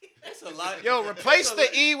woman. That's a lot. Yo, replace the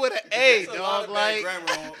E with an A, That's a lot dog. of bad Like,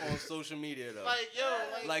 grammar on social media though.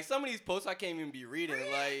 yo, Like some of these posts I can't even be reading.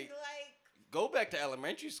 Like go back to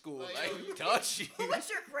elementary school. Like, Like yo, who taught you? Who was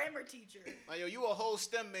your grammar teacher? like, yo, you a whole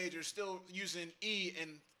STEM major still using E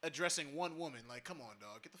and addressing one woman. Like, come on,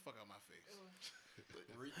 dog. Get the fuck out of my face.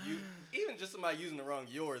 Even just somebody using the wrong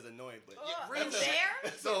 "your" is annoying. But real that's a- shit.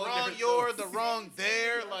 that's a The whole wrong different your, story. the wrong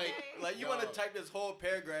there. Like you want to dog. type this whole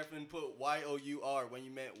paragraph and put Y-O-U-R when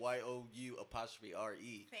you meant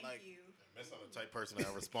Y-O-U''R-E. Thank Like- you. Miss on the type person that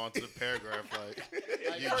respond to the paragraph like,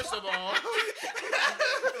 Like, first of all,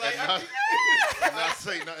 Like, and not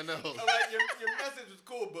say nothing else. like your message was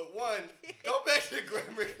cool, but one, go back to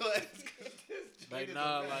grammar class. 'Cause this like, shit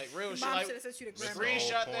nah, is like, real shit. Mom Like, should have sent you to Mr. grammar. Green-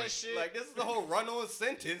 screenshot whole that point. shit. like this is the whole run-on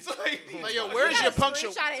sentence. Like, yo, You where's gotta your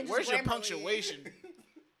punctuation? screenshot it and just Where's your Grammarly. punctuation?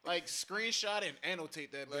 Like, screenshot and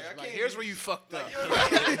annotate that. Like, bitch. I Like, can't here's even- where you fucked up. You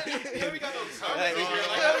ain't got no time. Like,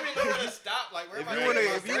 I don't even know where to stop. Like, where If am I you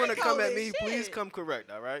going? wanna come at Holy me, please shit. come correct.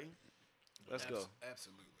 All right. Let's go.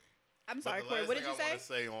 Absolutely. I'm But sorry, the Corey. last What did thing you I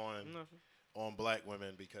say? want to say on black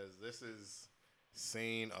women, because this is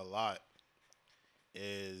seen a lot,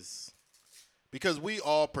 is because we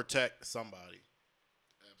all protect somebody.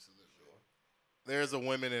 Absolutely. There's a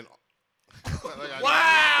woman in.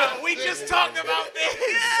 Wow, we just talked about this.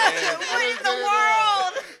 What in the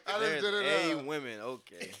world? I just There's did it. a women.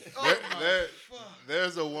 Okay.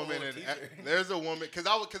 There's a woman in. teacher. There's a woman because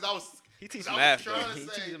I was. He teaches I was math. trying Though. to He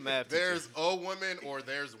say teaches math. There's a woman or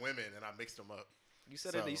there's women, and I mixed them up. You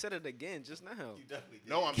said so- it. You said it again just now. You definitely did.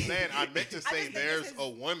 No, I'm saying I meant to say think there's this is- a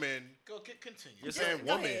woman. Go continue. You're Just saying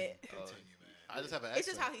go woman. ahead. Continue, man. I just have an It's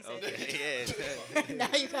just accent. how he said Okay. Yeah. it.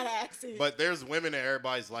 Now you gotta ask it. But there's women in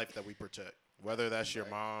everybody's life that we protect, whether that's your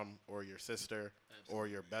mom or your sister or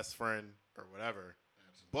your best friend or whatever.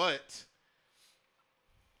 But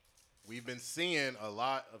we've been seeing a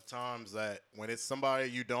lot of times that when it's somebody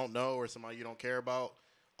you don't know or somebody you don't care about,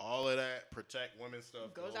 all of that protect women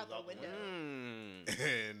stuff Goes out the window.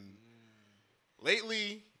 And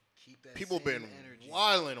lately, Keep that people same been energy.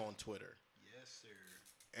 wilding on Twitter. Yes,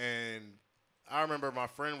 sir. And I remember my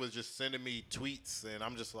friend was just sending me tweets, and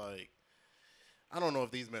I'm just like, I don't know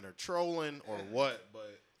if these men are trolling or what,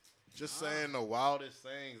 but just saying the wildest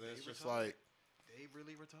things. And it's just like, They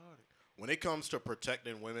really retarded. when it comes to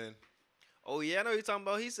protecting women, Oh yeah, I know what you're talking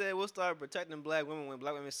about. He said we'll start protecting black women when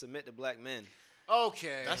black women submit to black men.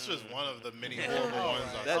 Okay. that's just one of the many horrible ones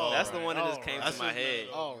I That, saw. that's the one that just came That's to my just head.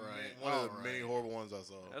 all right. One all of the many right. horrible ones I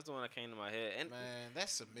saw. That's the one that came to my head. And Man,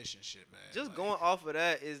 that's submission shit, man. just Like, going off of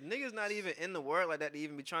that is niggas not even in the word like that to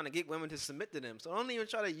even be trying to get women to submit to them. So don't even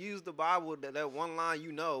try to use the Bible that one line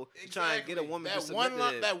to try and get a woman to that submit one to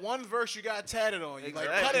them. that one verse you got tatted on you. Like,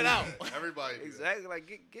 Exactly. cut it out. Everybody do that. Exactly,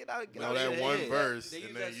 like get out. Get Know out that of your one head. verse They and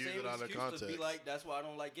use then that use same it out of excuse to be context. like, that's why I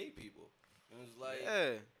don't like gay people. And it's like,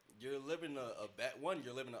 Yeah. you're living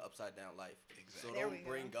you're living an upside down life. Exactly. So There don't we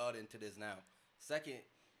bring go. God into this now. Second,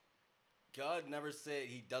 God never said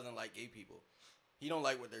he doesn't like gay people. He don't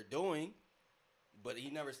like what they're doing, but he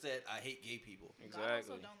never said I hate gay people. God also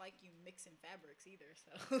Exactly. don't like you mixing fabrics either.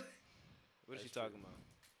 So What is she That's true. talking about?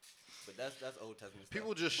 But that's Old Testament stuff.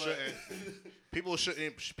 People just But-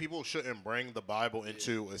 shouldn't. People shouldn't bring the Bible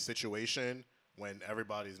into a situation when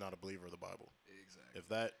everybody's not a believer of the Bible. Exactly. If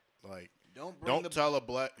that like, Don't bring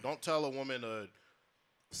don't tell a woman to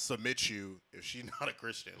submit you if she's not a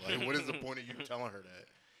Christian. Like, what is the point of you telling her that?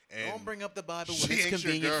 And Don't bring up the Bible she when it's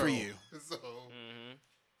ain't your convenient for girl. you. So, Mm-hmm.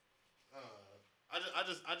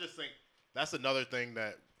 I just think that's another thing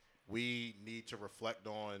that we need to reflect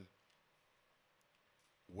on.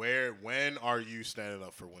 When are you standing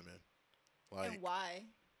up for women? Like, and why?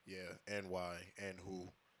 yeah, and why, and who?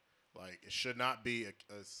 Like, it should not be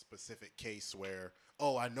a specific case where,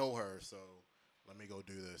 oh, I know her, so let me go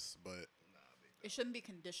do this. But It shouldn't be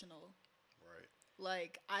conditional. right,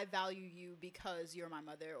 Like, I value you because you're my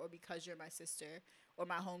mother or because you're my sister or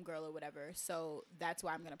my homegirl or whatever. So that's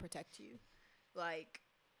why I'm going to protect you. Like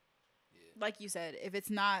you said, if it's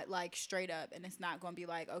not like straight up and it's not going to be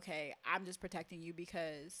like, okay, I'm just protecting you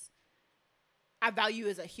because I value you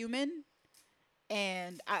as a human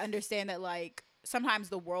and I understand that like sometimes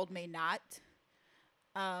the world may not,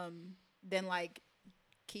 then like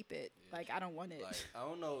keep it. Yeah. Like, I don't want it. Like, I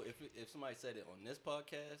don't know if somebody said it on this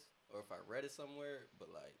podcast or if I read it somewhere, but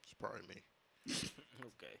like it's probably me.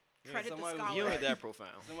 Okay. Credit the somebody was- scholar. You ain't that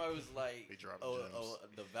profound. somebody was like, He dropping oh, gems.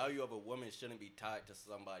 the value of a woman shouldn't be tied to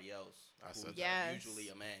somebody else. I who's said that. Yes. Usually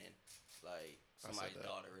a man, like I said somebody's that.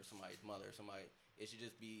 daughter or somebody's mother, somebody. It should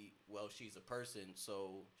just be, well, she's a person,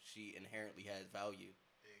 so she inherently has value.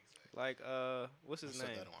 Like what's I his said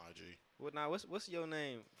name? that on IG. What's your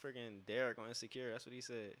name? Freaking Derek on Insecure. That's what he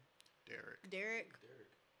said. Derek. Derek.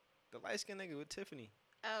 The light skinned nigga with Tiffany.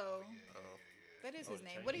 Oh, Oh. that is his Oh,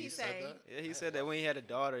 name. What did he said say? that? Yeah, he said that when he had a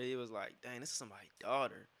daughter, he was like, "Dang, this is somebody's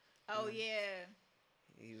daughter." Oh yeah,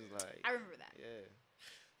 He was like, I remember that. "Yeah."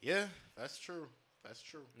 Yeah, that's true. That's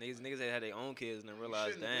true. Niggas that had their own kids and then You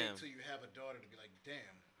realized, shouldn't damn, wait till you have a daughter to be like,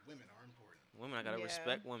 damn, women are important. women, I gotta Yeah.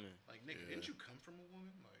 respect women. Like, nigga, Yeah. didn't you come from a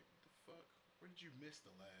woman? Like, what the fuck? Where did you miss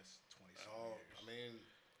the last 20 Oh, years? I mean,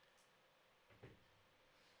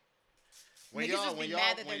 Niggas just be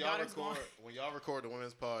mad that their daughter's gone. when y'all record the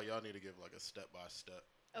women's pod, y'all need to give like a step by step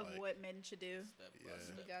Of like, what men should do. Step Yeah. by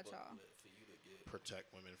step We got y'all. booklet for you to get.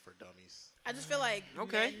 protect women for dummies. I just feel like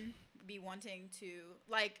Okay. men be wanting to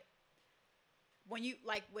like when you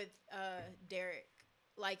like with Derek,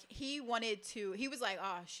 like he was like,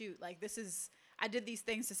 oh shoot, like this is I did these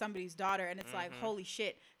things to somebody's daughter, and it's like, holy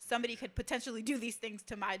shit, somebody could potentially do these things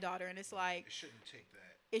to my daughter, and it's like It shouldn't take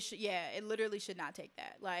that. it literally should not take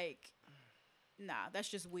that. Like, nah, that's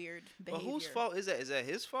just weird But behavior. whose fault is that? Is that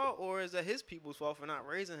his fault or is that his people's fault for not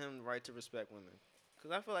raising him the right to respect women? Because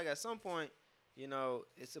I feel like at some point, you know,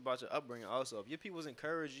 it's about your upbringing also. If your people's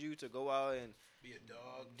encourage you to go out and Be a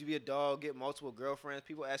dog. be a dog, get multiple girlfriends,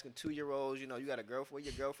 people asking 2-year-olds, you know, you got a girlfriend, where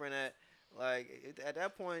your girlfriend at? Like at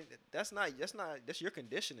that point, that's your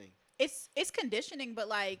conditioning. It's conditioning, but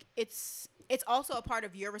like it's also a part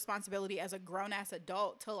of your responsibility as a grown ass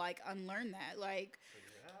adult to like unlearn that. Like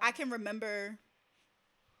I can remember,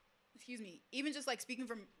 excuse me, even just like speaking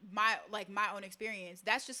from my own experience,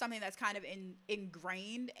 that's just something that's kind of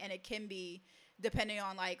ingrained, and it can be depending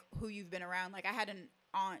on like who you've been around. Like I had an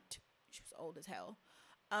aunt, she was old as hell.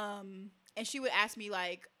 And she would ask me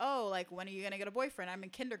like, oh, like, when are you going to get a boyfriend? I'm in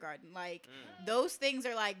kindergarten. Like, those things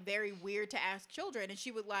are like very weird to ask children. And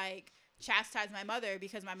she would like chastise my mother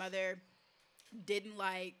because my mother didn't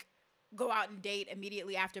like go out and date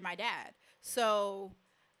immediately after my dad. So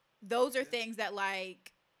those are things that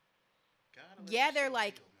like, Gotta let yeah, yourself they're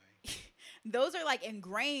like, feel, man. those are like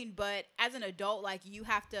ingrained, but as an adult, like you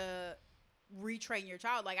have to retrain your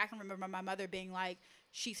child. Like I can remember my mother being like,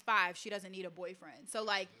 she's 5, she doesn't need a boyfriend. So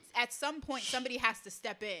like at some point somebody has to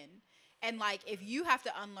step in, and like if you have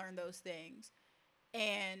to unlearn those things,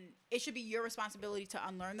 and it should be your responsibility to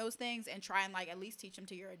unlearn those things and try and like at least teach them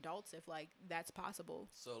to your adults if like that's possible.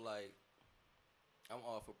 So like, I'm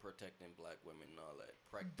all for protecting black women and all that,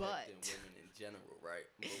 protecting But- women in general, right?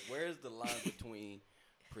 But where's the line between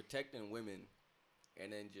protecting women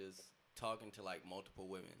and then just talking to like multiple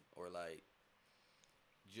women, or like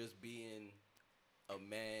just being a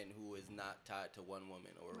man who is not tied to one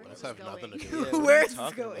woman or Where Those is have this nothing to going? do with it. Where's this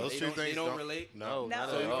Talking going? about Those They two don't, they things don't relate. No, No. not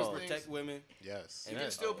So at you all. can protect women. Yes. You Yeah.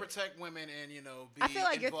 can still Oh. protect women and be I feel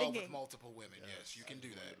like you're involved with thinking- multiple women. Yes. Yes, you can do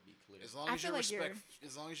that. To be clear. As long I as you're feel like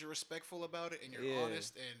as long as you're respectful about it and you're Yeah.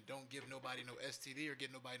 honest and don't give nobody no STD or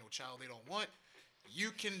give nobody no child they don't want,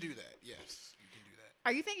 you can do that. Yes, you can do that.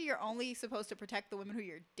 Are you thinking you're only supposed to protect the women who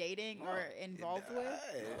you're dating or involved with?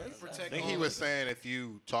 You I protect think all he of was them. saying if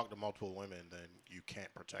you talk to multiple women, then you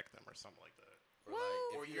can't protect them or something like that. Or,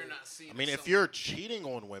 like, Or if you're not seen. I mean, as if someone- you're cheating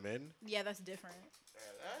on women, Yeah, that's different.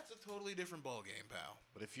 that's a totally different ball game, pal.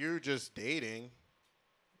 but if you're just dating,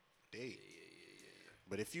 date.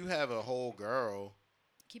 But if you have a whole girl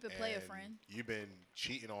Keep it player and friend. you've been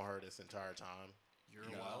cheating on her this entire time, You're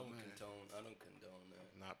No, a I wild don't man. condone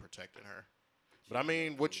that. not protecting her. But I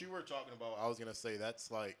mean, what you were talking about, I was gonna say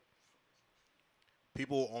that's like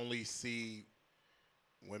people only see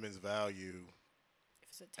women's value If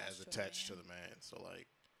it's attached as to a attached to man. the man. So like,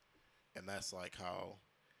 and that's like how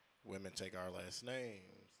women take our last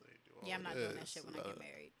names. They do all Yeah, I'm of not doing that this. shit when I get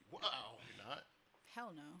married. Wow. You're not.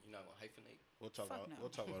 Hell no. You're not gonna hyphenate. We'll talk Fuck about no. we'll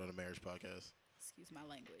talk about it on the marriage podcast. Excuse my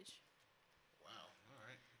language. Wow. All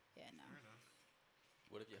right. Yeah, no. Fair enough.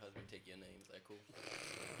 What if your husband take your name? Is that cool?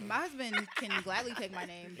 My husband can gladly take my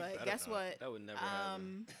name, but better guess not. what? That would never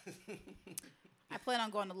happen. I plan on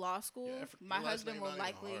going to law school. Yeah, my your last husband name will not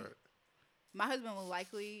even likely. hard. My husband will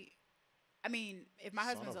likely. I mean, if my Son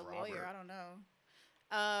husband's a of lawyer, Robert. I don't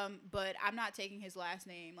know. But I'm not taking his last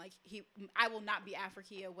name. Like I will not be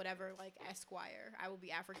Afrikia, whatever, like Esquire. I will be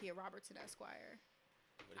Afrikia Robertson Esquire.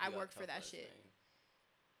 What if I you got a work for tough that last shit.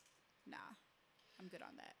 name? Nah, I'm good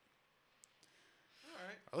on that. All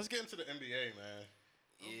right. Let's get into the NBA, man.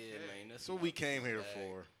 Yeah, Okay. man. That's what we came here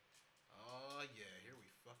for. Oh yeah, here we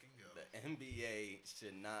fucking go. The NBA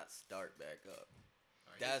should not start back up.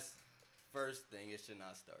 All right, That's first thing. It should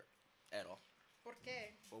not start at all. ¿Por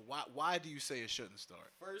qué? But why do you say it shouldn't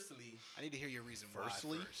start? Firstly, I need to hear your reason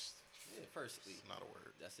Firstly? why first. yeah, firstly, It's not a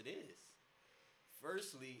word. yes, it is.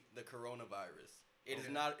 Firstly, the coronavirus. It is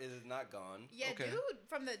Okay. not. It is not gone. Yeah, Okay. dude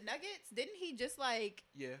from the Nuggets, didn't he just like?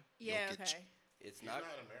 Yeah. Yeah, Jokic. okay. It's He's not.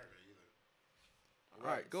 not in America either. All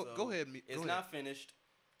right, go ahead. It's Go not finished.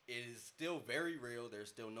 It is still very real. There's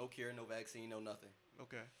still no cure, no vaccine, no nothing.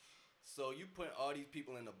 Okay. So you put all these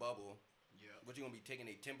people in a bubble. Yeah. What you gonna be taking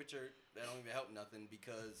a temperature? That don't even help nothing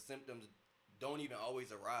because symptoms don't even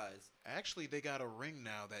always arise. Actually, they got a ring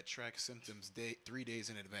now that tracks symptoms 3 days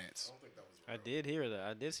in I advance. don't think that was real. I did hear that.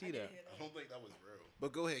 I did see that. I don't think that was real.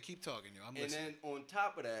 But go ahead, keep talking, yo. I'm And listening. then on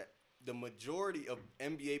top of that, the majority of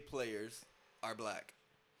NBA players are black.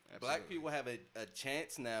 Black Absolutely. people have a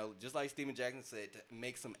chance now, just like Steven Jackson said, to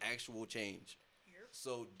make some actual change. Yep.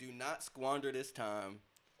 So do not squander this time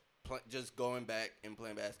just going back and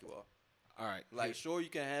playing basketball. All right. Like, sure, you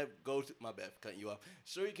can my bad for cutting you off.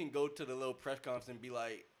 Sure, you can go to the little press conference and be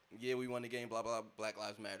like, yeah, we won the game, blah, blah, blah, Black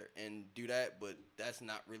Lives Matter, and do that, but that's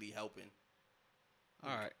not really helping. All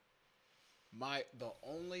right. The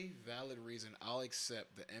only valid reason I'll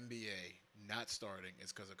accept the NBA not starting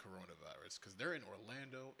is because of coronavirus. Because they're in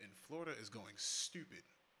Orlando, and Florida is going stupid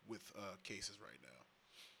with cases right now.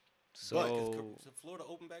 So Florida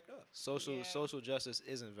opened back up. social justice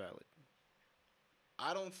isn't valid.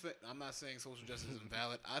 I'm not saying social justice isn't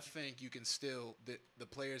valid. I think you can still, the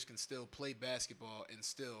players can still play basketball and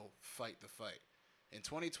still fight the fight. In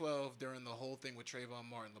 2012, during the whole thing with Trayvon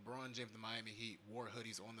Martin, LeBron James, the Miami Heat, wore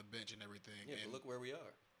hoodies on the bench and everything. Yeah, and but look where we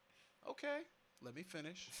are. Okay, let me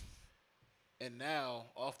finish. And now,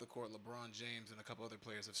 off the court, LeBron James and a couple other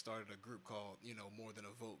players have started a group called, More Than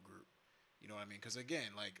a Vote group. You know what I mean? Because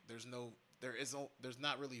again, like, there's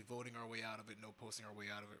not really voting our way out of it, no posting our way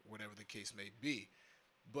out of it, whatever the case may be.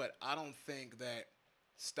 But I don't think that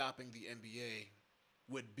stopping the NBA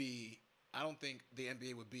I don't think the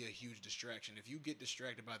NBA would be a huge distraction. If you get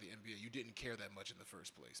distracted by the NBA, you didn't care that much in the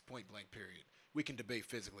first place. Point blank, period. We can debate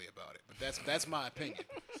physically about it, but that's my opinion.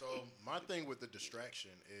 So my thing with the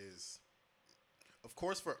distraction is, of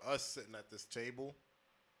course, for us sitting at this table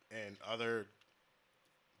and other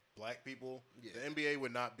black people, Yeah. the NBA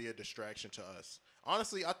would not be a distraction to us.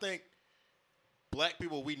 Honestly, I think black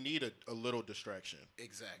people, we need a little distraction.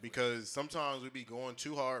 Exactly. Because sometimes we be going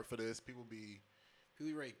too hard for this. People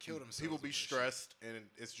already killed themselves. People be over this shit. stressed, and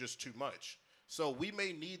it's just too much. So we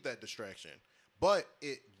may need that distraction, but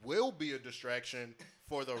it will be a distraction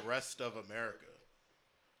for the rest of America.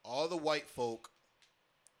 All the white folk,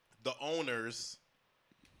 the owners,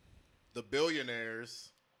 the billionaires,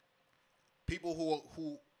 people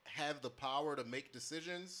who have the power to make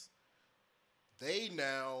decisions, they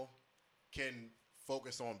now can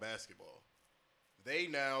focus on basketball. They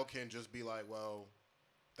now can just be like, well,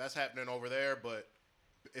 that's happening over there, but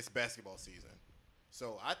it's basketball season.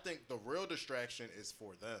 So I think the real distraction is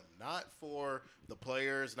for them, not for the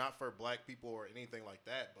players, not for black people or anything like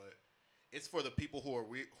that, but it's for the people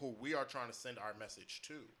who we are trying to send our message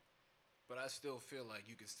to. But I still feel like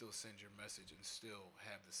you can still send your message and still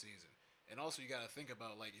have the season. And also, you got to think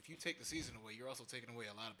about, like, if you take the season away, you're also taking away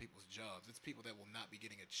a lot of people's jobs. It's people that will not be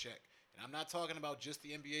getting a check. And I'm not talking about just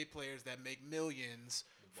the NBA players that make millions.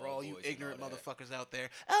 For all you boys and ignorant all that. motherfuckers out there,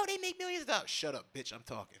 oh, they make millions of dollars. Shut up, bitch. I'm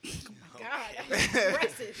talking. God, that's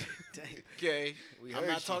aggressive. Okay? We I'm heard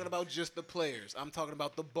not you. talking about just the players. I'm talking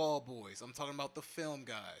about the ball boys. I'm talking about the film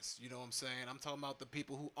guys. You know what I'm saying? I'm talking about the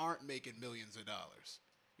people who aren't making millions of dollars.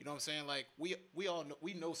 You know what I'm saying? Like, we all know,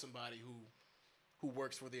 we know somebody who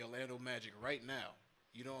works for the Orlando Magic right now.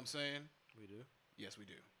 You know what I'm saying? We do. Yes, we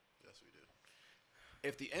do. Yes, we do.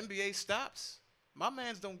 If the NBA stops, my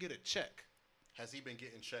mans don't get a check. Has he been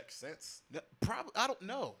getting checks since? No, probably. I don't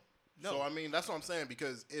know. No. So, I mean, that's what I'm saying,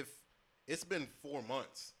 because if it's been 4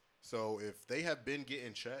 months, so if they have been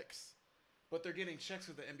getting checks, But they're getting checks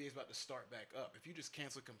because the NBA is about to start back up. If you just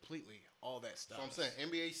cancel completely, all that so stops. I'm saying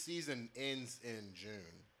NBA season ends in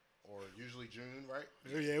June, or usually June, right?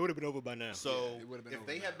 Yeah, it would have been over by now. So it would've been if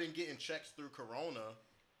over they now. have been getting checks through Corona,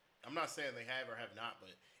 I'm not saying they have or have not, but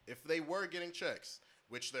if they were getting checks,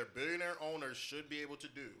 which their billionaire owners should be able to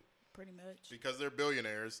do, Pretty much. because they're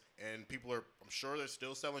billionaires and people are, I'm sure they're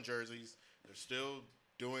still selling jerseys, they're still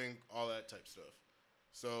doing all that type stuff.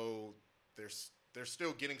 So they're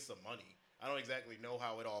still getting some money. I don't exactly know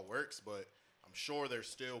how it all works, but I'm sure they're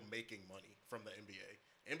still making money from the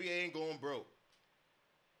NBA. NBA ain't going broke.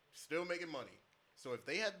 Still making money. So if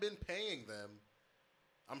they have been paying them,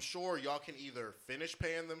 I'm sure y'all can either finish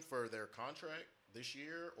paying them for their contract this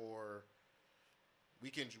year, or we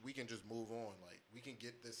can just move on. Like, we can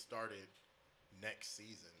get this started next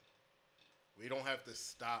season. We don't have to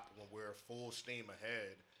stop when we're full steam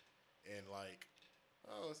ahead and like,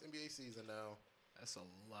 oh, it's NBA season now. That's a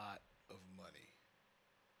lot of money.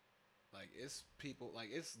 Like, it's people, like,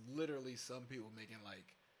 it's literally some people making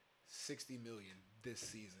like 60 million this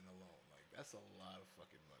season alone. Like, that's a lot of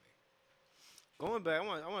fucking money. Going back,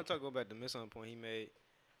 I want to go back to Miss on point he made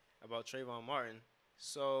about Trayvon Martin.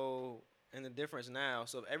 So, and the difference now.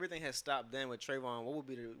 So, if everything had stopped then with Trayvon,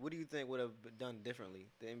 what do you think would have been done differently?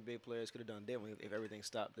 The NBA players could have done differently if everything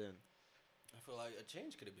stopped then. I feel like a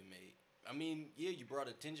change could have been made. I mean, yeah, you brought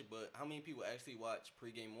attention, but how many people actually watch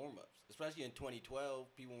pregame warm-ups? Especially in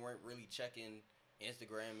 2012, people weren't really checking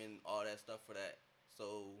Instagram and all that stuff for that.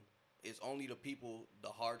 So it's only the people, the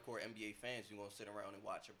hardcore NBA fans, who gonna sit around and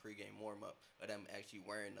watch a pregame warm-up of them actually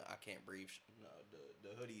wearing the I Can't Breathe, the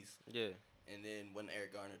hoodies. Yeah. And then when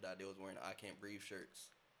Eric Garner died, they was wearing the I Can't Breathe shirts.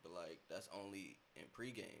 But like that's only in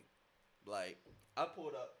pregame. Like I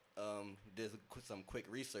pulled up. Did some quick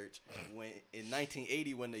research when in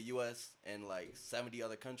 1980 when the U.S. and like 70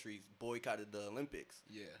 other countries boycotted the Olympics,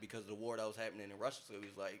 because of the war that was happening in Russia. So it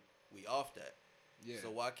was like, we off that. Yeah.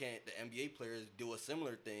 So why can't the NBA players do a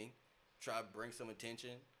similar thing, try to bring some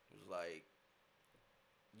attention? It was like,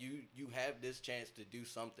 you have this chance to do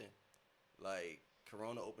something. Like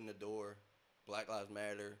Corona opened the door, Black Lives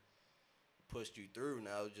Matter pushed you through.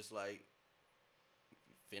 Now it's just like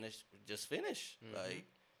finish. Mm-hmm. Like.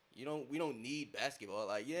 We don't need basketball.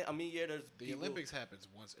 Like, yeah, I mean, yeah, there's the Olympics happens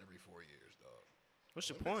once every 4 years, dog. What's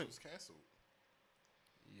your Olympics point? Was canceled.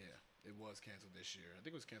 Yeah, it was canceled this year. I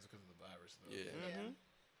think it was canceled because of the virus, though. Yeah. Yeah.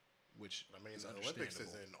 Which I mean, is the Olympics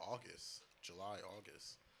is understandable. in August, July,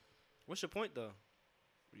 August. What's your point though?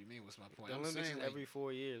 What do you mean? What's my point? The I'm Olympics saying, is like, every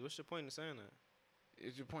 4 years. What's your point in saying that?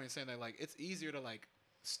 is your point in saying that like it's easier to like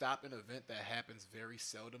stop an event that happens very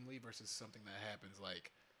seldomly versus something that happens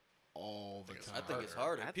like all the time? I think it's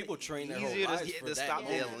harder. People train their whole easier lives to, for to that stop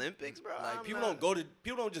moment. the Olympics, bro. Like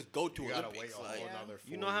people don't just go to You gotta Olympics. wait a Like, whole Yeah. another 4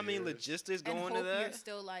 You know how many years. logistics go And into hope you're that?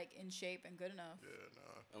 still like in shape and good enough. Yeah,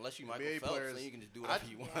 nah. unless you NBA Michael Phelps, players- then you can just do whatever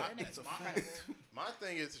you want. That's a my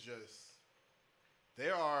thing is just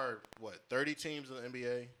there are 30 teams in the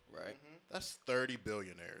NBA. Right. That's 30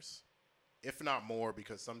 billionaires, if not more,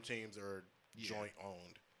 because some teams are joint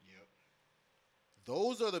owned. Yep.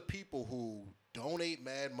 Those are the people who donate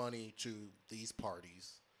mad money to these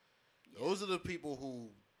parties. Those are the people who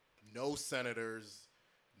know senators,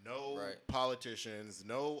 know Right. politicians,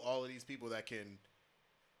 know all of these people that can.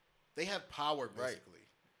 They have power, Right. basically.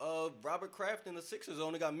 Robert Kraft and the Sixers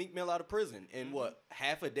only got Meek Mill out of prison in what,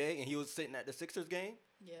 half a day, and he was sitting at the Sixers game.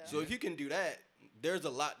 Yeah. So if you can do that, there's a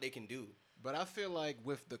lot they can do. But I feel like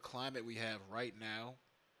with the climate we have right now,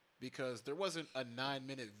 because there wasn't a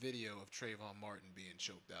 9-minute video of Trayvon Martin being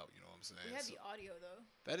choked out. You know what I'm saying? we have So the audio though.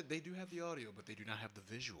 that they do have the audio, but they do not have the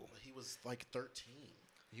visual. He was like 13.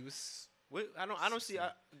 He was I don't see.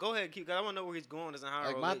 Go ahead, keep. 'Cause I want to know where he's going. As how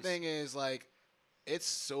like it my relates. thing is like it's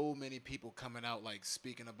so many people coming out like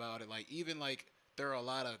speaking about it. Like even like there are a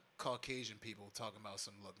lot of Caucasian people talking about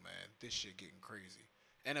some look, man, this shit getting crazy.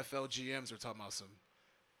 NFL GMs are talking about some.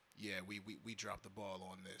 Yeah, we dropped the ball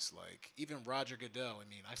on this. Like even Roger Goodell. I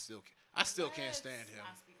mean, I still can't stand him. Let's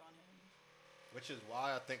not speak on him. Which is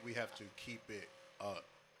why I think we have to keep it up.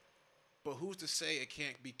 But who's to say it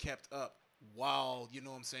can't be kept up while, you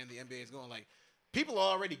know what I'm saying, the NBA is going? Like, people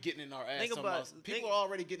are already getting in our ass. Think about- People are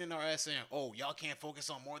already getting in our ass saying, oh, y'all can't focus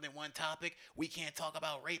on more than one topic. We can't talk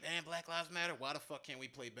about rape and Black Lives Matter. Why the fuck can't we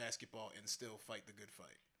play basketball and still fight the good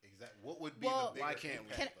fight? Exactly. What would be Well, the bigger why can't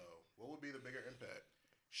we? impact, though? What would be the bigger impact?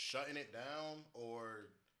 Shutting it down or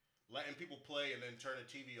letting people play and then turn the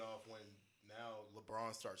TV off when now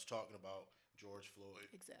LeBron starts talking about George Floyd?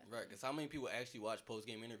 Exactly. Right, because how many people actually watch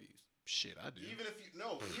post-game interviews? Shit, I do. Even if you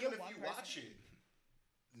one person. watch it,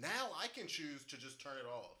 now I can choose to just turn it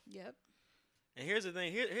off. Yep. And here's the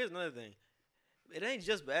thing. Here's another thing. It ain't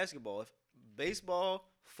just basketball. If baseball,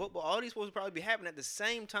 football, all these supposed to probably be happening at the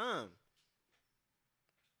same time.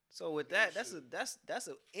 So with that, that's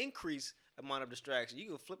an increased amount of distraction. You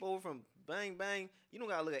can flip over from bang bang. You don't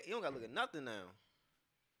gotta look at nothing now.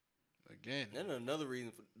 Again, And then another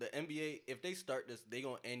reason for the NBA, if they start this, they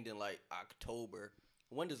gonna end in like October.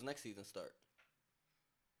 When does next season start?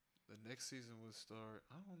 the next season will start.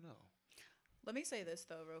 I don't know. Let me say this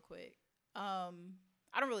though, real quick.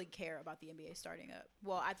 I don't really care about the NBA starting up.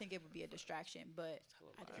 Well, I think it would be a distraction, but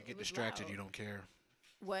I If think you it get was distracted, loud. you don't care.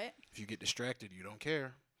 What? If you get distracted, you don't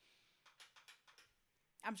care.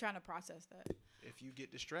 I'm trying to process that. If you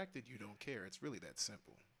get distracted, you don't care. It's really that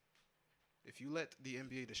simple. If you let the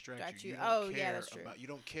NBA distract you, you don't Oh, care yeah, that's true. about. You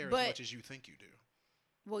don't care But- as much as you think you do.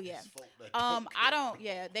 Well, yeah. These folk that I care. don't.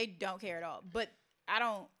 Yeah, they don't care at all. But I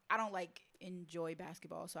don't like enjoy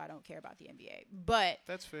basketball, so I don't care about the NBA. But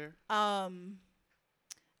That's fair.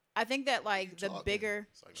 I think that like you the talking? bigger.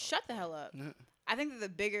 It's like, no, Shut the hell up. I think that the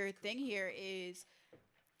bigger thing here is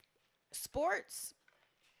sports.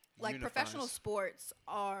 Like Unifies. professional sports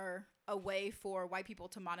are a way for white people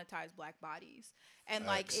to monetize black bodies. And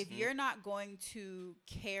like, Facts. if you're not going to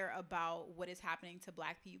care about what is happening to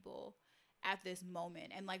black people at this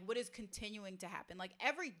moment, and like what is continuing to happen, like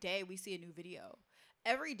every day we see a new video.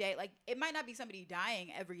 Every day, like it might not be somebody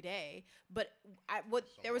dying every day, but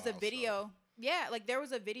there was a wild video. Yeah, like there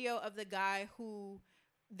was a video of the guy who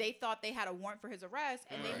they thought they had a warrant for his arrest,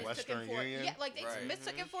 and they mistook him Western for Union? they Right.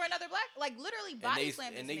 mistook him for another black, like literally And body they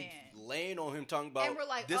slammed this and they man. laying on him talking about And we're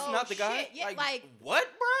like, this oh, not the guy. shit. Yeah, like- what,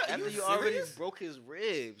 bro? After Are you already serious? broke his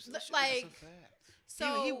ribs. Like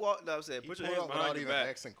so, he walked up, said, He "Put your pulled hands up behind without your even back."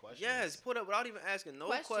 asking questions. Yes, put up without even asking no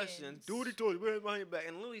questions. Questions. Do what he told you, put your hands behind your back,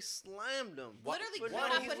 and literally slammed him. literally One, could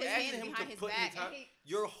not he's put his asking hands him to behind his put back, his and hand- he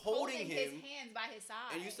You're holding holding him, his hands by his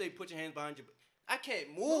side, and you say, "Put your hands behind your." I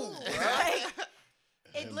can't move, bro. Like,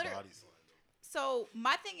 And it literally. body slammed him. So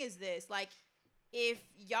my thing is this, like, if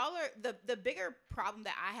y'all are the bigger problem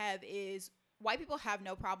that I have is white people have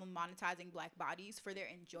no problem monetizing black bodies for their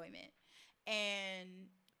enjoyment, and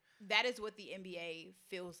that is what the NBA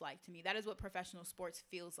feels like to me. That is what professional sports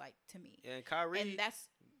feels like to me. And Kyrie, And that's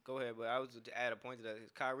go ahead, but I was to add a point to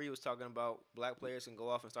that. Kyrie was talking about black players can go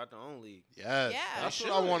off and start their own league. Yes, Yeah. that's They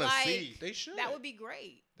what I should. want to Like, see. They should. that would be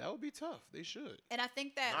great. That would be tough. They should. And I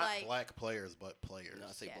think that Not like, black players, but players. No,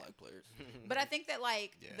 I say Yeah. black players. but I think that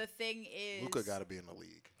like Yeah. the thing is, Luka got to be in the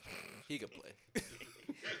league. He could play.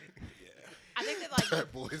 I think that like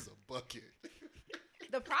That boy's a bucket.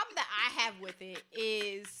 the problem that I have with it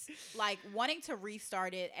is like wanting to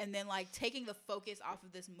restart it and then like taking the focus off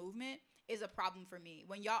of this movement is a problem for me.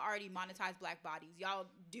 When y'all already monetize black bodies, y'all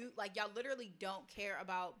literally don't care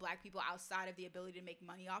about black people outside of the ability to make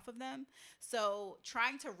money off of them. So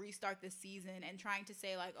trying to restart the season and trying to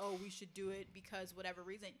say like, oh, we should do it because whatever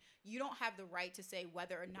reason, you don't have the right to say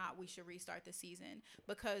whether or not we should restart the season,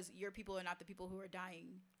 because your people are not the people who are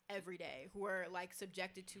dying every day, who are like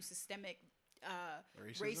subjected to systemic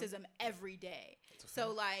racism every day.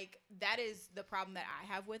 So like that is the problem that I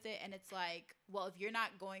have with it. And it's like, well, if you're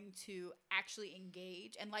not going to actually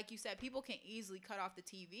engage, and like you said, people can easily cut off the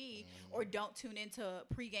TV or don't tune into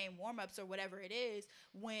pregame warm-ups or whatever it is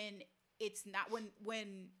when it's not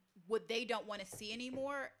when what they don't want to see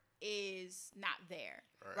anymore is not there.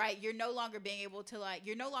 Right? You're no longer able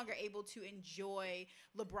to enjoy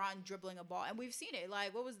LeBron dribbling a ball. And we've seen it.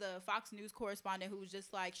 Like, what was the Fox News correspondent who was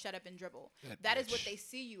just like, shut up and dribble? That is what bitch. they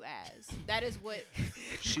see you as. That is what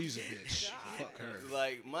She's a bitch. Fuck her.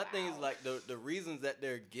 Like my thing is like the reasons that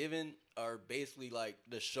they're given are basically like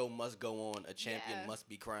the show must go on, a champion Yeah. must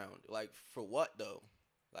be crowned. Like for what though?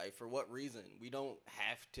 Like for what reason? We don't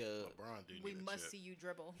have to. LeBron do we need a must chip. see you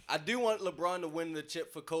dribble. I do want LeBron to win the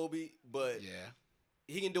chip for Kobe, but Yeah.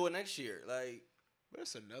 he can do it next year. Like But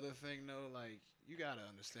it's another thing though, like you gotta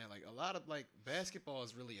understand, like a lot of like basketball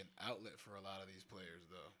is really an outlet for a lot of these players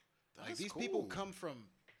though. Like That's these people cool. come from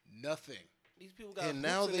nothing. these people got And hoops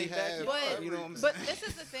now in they their have- backyard. But you know what I'm but saying? this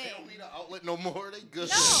is the They thing. don't need an outlet no more. They good.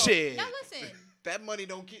 No, Shit. no, listen. That money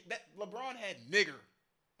don't get that. LeBron had nigger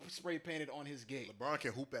spray painted on his gate. LeBron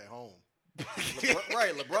can hoop at home.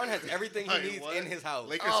 Right, LeBron has everything he Like, needs what? in his house.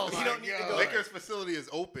 Lakers, Oh he my don't need to God. go. Lakers facility is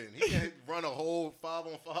open. He can run a whole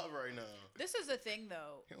 5-on-5 right now. This is the thing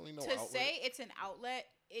though. He don't need no To outlet. say it's an outlet,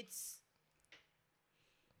 it's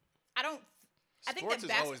I don't I think Sports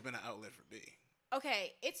that has always been an outlet for me.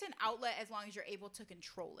 okay, it's an outlet as long as you're able to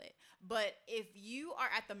control it. But if you are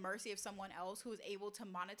at the mercy of someone else who is able to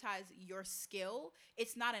monetize your skill,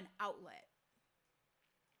 it's not an outlet.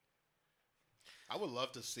 I would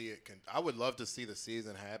love to see it. I would love to see the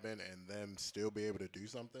season happen and them still be able to do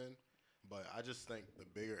something. But I just think the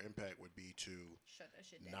bigger impact would be to Shut that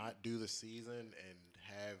shit down. not do the season and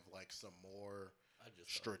have like some more I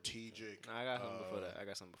just strategic. I got something before that. I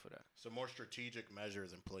got something before that. Some more strategic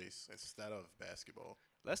measures in place instead of basketball.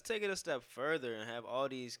 Let's take it a step further and have all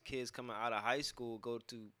these kids coming out of high school go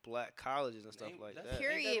to black colleges and stuff like that.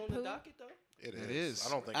 Period, Ain't that on Pooh. the docket though? It is.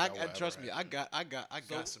 I don't think. I that will ever trust me. happen. I got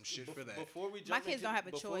So, some shit for that. Before we My jump kids into, don't have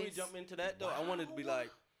a before we choice. jump into that though, I wanted to be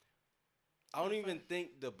like, I don't even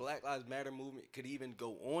think the Black Lives Matter movement could even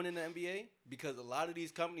go on in the NBA because a lot of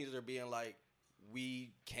these companies are being like, you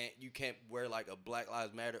can't wear like a Black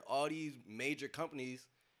Lives Matter. All these major companies,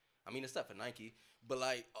 I mean, except for Nike, but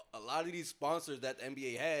like a lot of these sponsors that the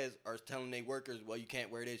NBA has are telling their workers, well, you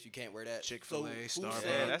can't wear this, you can't wear that. Chick-fil-A, who's Starbucks.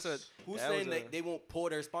 saying- Yeah, who's that saying was that they won't pull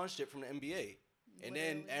their sponsorship from the NBA? And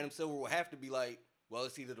then Literally. Adam Silver will have to be like, well,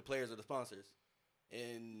 it's either the players or the sponsors.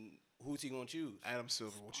 And who's he going to choose? Adam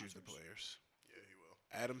Silver will choose the players. Yeah, he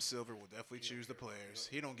will. Adam Silver will definitely choose the players.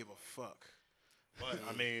 He don't give a fuck. But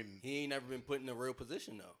I mean, He ain't never been put in a real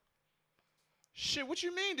position, though. Shit, what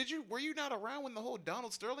you mean? Were you not around when the whole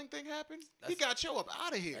Donald Sterling thing happened? He That's- got you up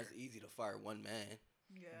out of here. That's easy to fire one man,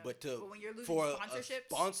 Yeah. but when you're losing for a sponsorships,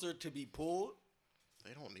 sponsor to be pulled,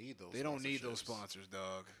 They don't need those. They don't need those sponsorships. sponsors,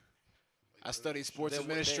 dog. I studied sports then-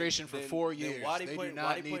 administration for then- 4 then years. Why They they do putting, not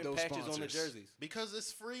why they need putting those patches sponsors. on the jerseys? Because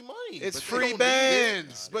it's free money. It's but they free don't need it.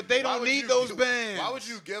 bands, but they Why don't would need you those give- bands. Why would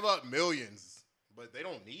you give up millions? But they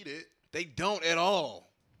don't need it. They don't at all.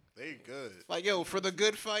 They good. Like, yo, for the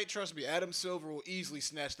good fight, trust me, Adam Silver will easily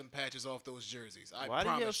snatch them patches off those jerseys. I Why do you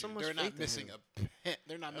have promise so you. much They're not faith in missing him? a pen.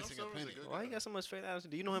 They're not Adam missing a Silver's a penny. good Why you got so much faith?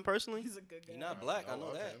 Do you know him personally? he's a good guy. You're not black. I know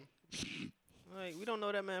love that. him. Like, we don't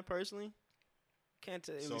know that man personally. Can't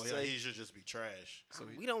tell. So we yeah, say he should just be trash.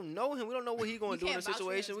 we don't know him. We don't know what he going We to do in can't the vouch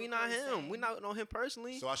for him, situation. is We what not they're him. saying. We not know him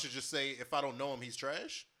personally. So I should just say if I don't know him, he's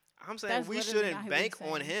trash. I'm saying That's we literally not shouldn't who bank he's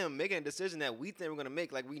on saying. him making a decision that we think we're gonna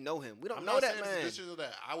make. Like we know him. We don't I'm know not that saying it's a man. decision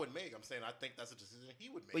that I would make. I'm saying I think that's a decision he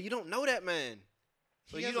would make. But you don't know that man.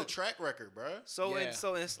 So he you has a don't. track record, bro. So Yeah. and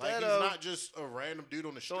so Like instead he's of not just a random dude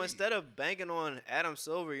on the street. so instead of banking on Adam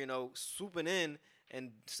Silver, swooping in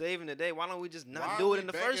and saving the day, why don't we just Why not are do we it in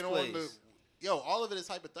the banking first on place? Yo, all of it is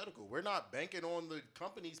hypothetical. We're not banking on the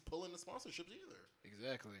companies pulling the sponsorships either.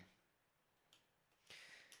 Exactly.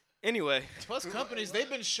 Anyway, Plus, companies, they've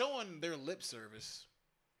been showing their lip service.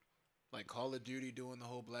 Like Call of Duty doing the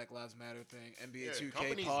whole Black Lives Matter thing, NBA Yeah, 2K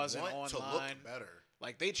companies pausing want online. to look better.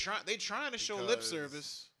 Like they trying to show lip Because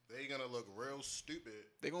service. They gonna look real stupid,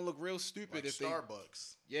 They gonna look real stupid like if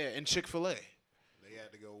Starbucks. and Chick-fil-A. They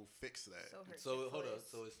had to go fix that. So hold up.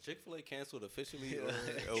 So is Chick-fil-A canceled officially? Yeah.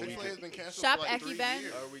 Or we Chick-fil-A has been canceled Shop for like Eki 3 Ben.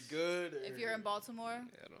 years. Are we good? If you're in Baltimore,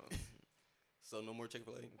 I don't. So no more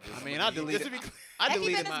Chick-fil-A. I mean, I deleted. Just to be I Eki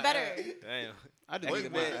deleted Ben my is better. app. Damn. I What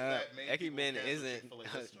deleted my was it app. that made Eki people Ben cancel isn't Chick-fil-A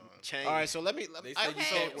this time? changed. All right, so let me. They I, said you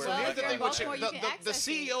so can't wear so here's the black thing with Baltimore, Chick. you can The access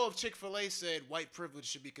it. CEO of Chick-fil-A said white privilege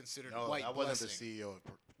should be considered No, white that wasn't blessing. the CEO of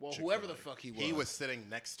Well, Chick-fil-A. whoever the fuck he was. He was sitting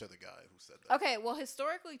next to the guy who said that. okay. Well,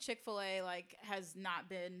 historically, Chick-fil-A has not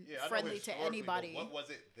been Yeah, I know friendly to historically, anybody. but what was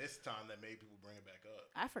it this time that made people bring it back up?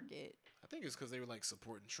 I forget. I think it's because they were like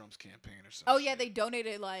supporting Trump's campaign or something. Oh yeah, they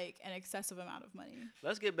donated like an excessive amount of money.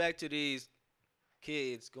 Let's get back to these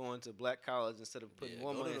kids going to black college instead of putting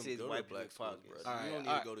more go money to into them- these go to white black people's schools, pockets. bro. All You right, don't need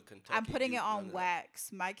all to go to Kentucky. I'm putting it Duke, on none of that.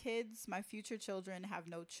 wax. My kids, my future children, have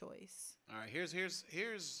no choice. All right, here's.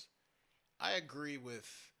 I agree with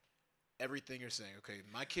everything you're saying. Okay,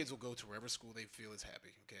 my kids will go to wherever school they feel is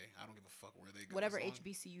happy. Okay, I don't give a fuck where they go. Whatever as long-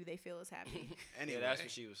 HBCU they feel is happy. Anyway, Yeah, that's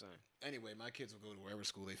what she was saying. anyway, my kids will go to wherever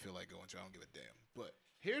school they feel like going to. I don't give a damn. But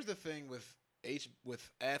here's the thing with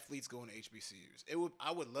athletes going to HBCUs.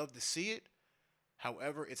 I would love to see it.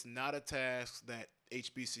 However, it's not a task that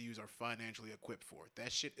HBCUs are financially equipped for.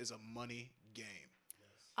 That shit is a money game.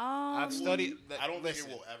 I've studied. I don't think listen,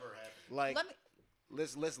 it will ever happen. Like, Let me.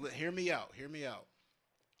 let's hear me out. Hear me out.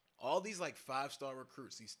 All these like 5-star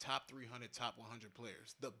recruits, these top 300, top 100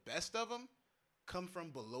 players, the best of them come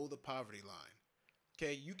from below the poverty line.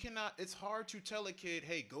 Okay, you cannot. It's hard to tell a kid,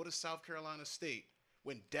 "Hey, go to South Carolina State,"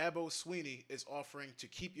 when Dabo Sweeney is offering to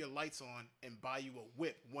keep your lights on and buy you a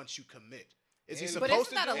whip once you commit. Is he And- supposed But isn't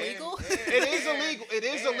to? that do- illegal? It is illegal. It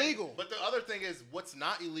is illegal. But the other thing is, what's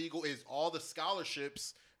not illegal is all the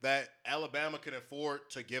scholarships that Alabama can afford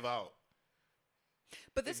to give out.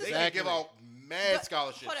 But this They is Exactly. can give out mad But,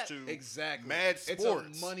 scholarships hold up. to Exactly. mad It's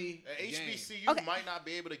sports. a money At game. HBCU Okay. might not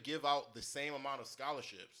be able to give out the same amount of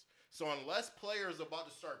scholarships. So unless players are about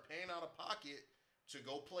to start paying out of pocket to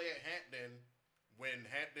go play at Hampton, when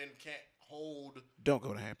Hampton can't hold, Don't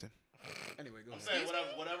go to Hampton. Anyway, go I'm ahead.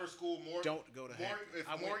 saying whatever school Morgan. Don't go to Hampton. If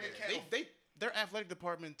I went Morgan there. can't, Their athletic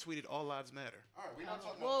department tweeted all lives matter. all right, we're not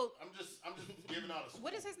talking. Well- about, I'm just giving out a school.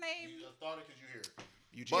 What is his name? You thought it because you hear.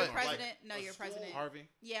 Eugene But, Harvey. like, president. No, a your school- president. Harvey.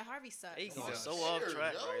 Yeah, Harvey sucks. They going He's so a off shitter,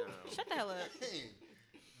 track yo. right now. Shut the hell up. Dang.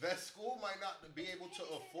 That school might not be able to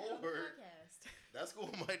afford. That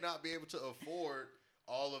school might not be able to afford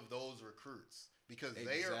all of those recruits because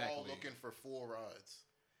they are all Exactly. looking for full rides,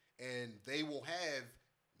 and they will have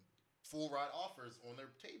full ride offers on their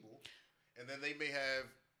table, and then they may have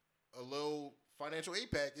a little financial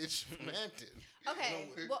aid package from Hampton. Okay,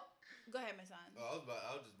 You know, well, go ahead, my son. I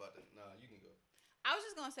was just about to. Nah, you can go. I was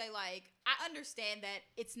just gonna say, like, I understand that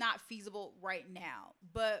it's not feasible right now,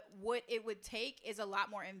 but what it would take is a lot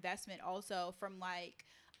more investment, also from like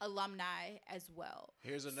alumni as well.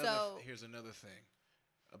 Here's another. So- Here's another thing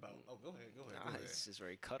about. Oh, go ahead. Go ahead. Nah, Go ahead. it's just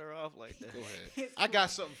very cut her off like that. Go ahead. It's I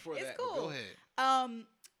got something for It's that. But cool. go ahead.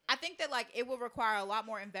 I think that like it will require a lot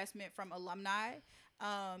more investment from alumni,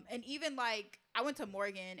 and even like I went to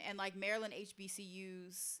Morgan and like Maryland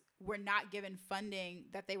HBCUs were not given funding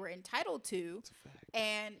that they were entitled to. It's a fact.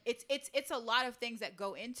 And it's a lot of things that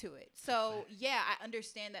go into it. So yeah, I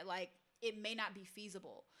understand that like it may not be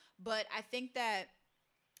feasible, but I think that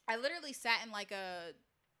I literally sat in like a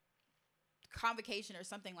convocation or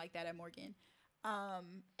something like that at Morgan.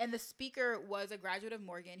 And the speaker was a graduate of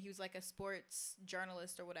Morgan. He was like a sports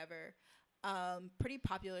journalist or whatever. Pretty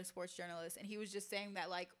popular sports journalist. And he was just saying that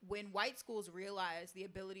like when white schools realized the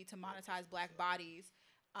ability to monetize black bodies,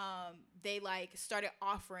 they like started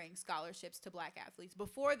offering scholarships to black athletes.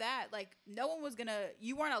 Before that, like no one was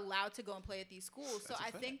you weren't allowed to go and play at these schools. So I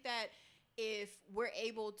think that if we're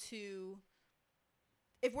able to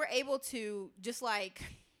just like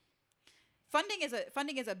funding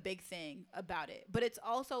is a big thing about it, but it's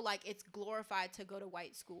also like it's glorified to go to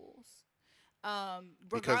white schools.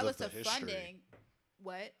 Regardless the of history. funding,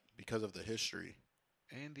 what? Because of the history.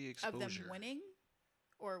 And the Of them exposure. winning?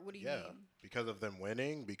 Or what do you Yeah, mean? because of them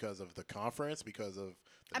winning, because of the conference, because of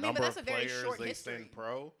the I mean, but number that's of a very players short they history. send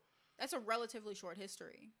pro. That's a relatively short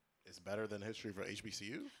history. It's better than history for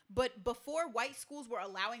HBCU. But before white schools were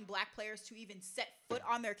allowing black players to even set foot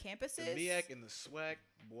on their campuses, The MEAC and the SWAC,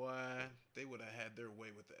 boy, they would have had their way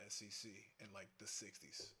with the SEC in like the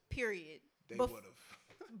 60s. period. They Bef- would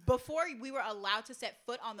have. Before we were allowed to set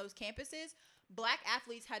foot on those campuses, black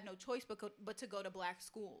athletes had no choice but to go to black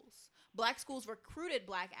schools. Black schools recruited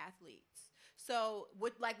black athletes. So,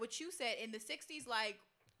 what you said in the 60s, like,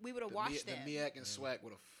 we would have watched them. The MEAC and SWAC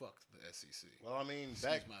would have fucked the SEC. Well, I mean, Excuse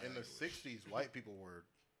back my in the language. '60s, white people were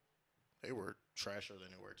trasher than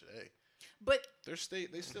they were today. But They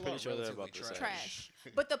still pretty are sure they're relatively about the same. trash.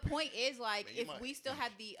 But the point is, like, I mean, you if might- we still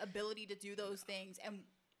had the ability to do those things, and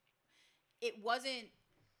it wasn't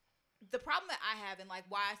the problem that I have, and like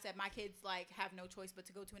why I said my kids like have no choice but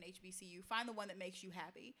to go to an HBCU, find the one that makes you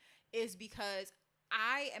happy, is because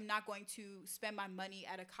I am not going to spend my money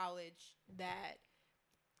at a college that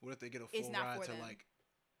What if they get a It's full not ride for to them. like?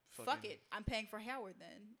 fuck it. I'm paying for Howard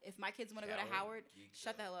then. If my kids want to go to Howard, Geeked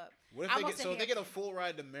shut up. the hell up. What if I they almost get sit if they here- get a full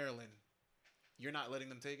ride to Maryland? You're not letting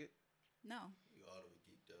them take it? No. You ought to be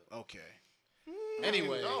geeked up. Okay.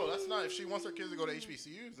 Anyway. no, that's not. If she wants her kids to go to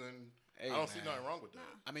HBCUs, then Hey, I don't see man. nothing wrong with that.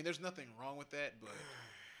 I mean, there's nothing wrong with that, but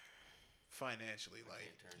financially,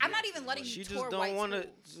 like, I'm not even letting you She tour just white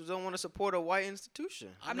schools. don't want to support a white institution.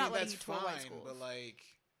 I'm not letting that's you tour white fine, schools. but like,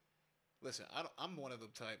 listen, I'm one of the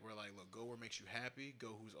type where like, look, go where makes you happy,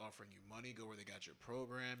 go who's offering you money, go where they got your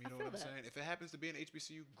program. You I know feel what I'm that. saying? If it happens to be an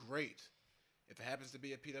HBCU, great. If it happens to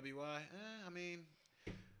be a PWI, I mean,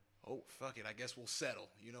 oh fuck it, I guess we'll settle.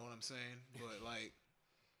 You know what I'm saying? But like,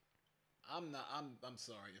 I'm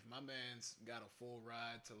sorry if my man's got a full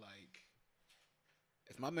ride to like.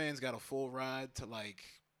 If my man's got a full ride to like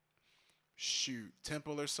shoot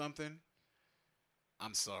Temple or something,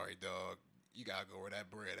 I'm sorry, dog. You gotta go where that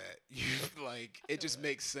bread at. You like it just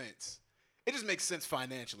makes sense. It just makes sense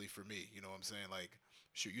financially for me. You know what I'm saying? Like,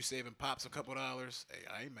 shoot, you saving pops a couple dollars. Hey,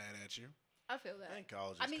 I ain't mad at you. I feel I that. think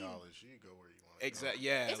college I is mean- college. You can go where you want. Exactly.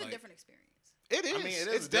 Yeah. It's a like, different experience. It is. I mean, it is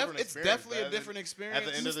It's a different it's experience, definitely a but different experience. At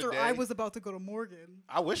the end of the day, about to go to Morgan.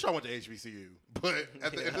 I wish I went to HBCU, but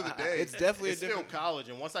at the end of the day, It's definitely a still different- college.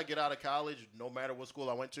 And once I get out of college, no matter what school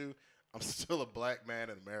I went to, I'm still a black man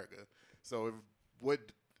in America. So what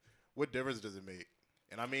difference does it make?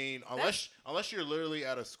 And I mean, unless you're literally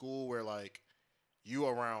at a school where like you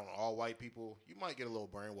around all white people, you might get a little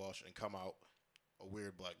brainwashed and come out a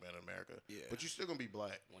weird black man in America. Yeah. But you're still gonna be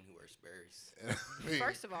black. One who wears Sperry's. I mean,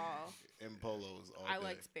 First of all, in polos all I day.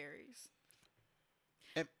 like Sperry's.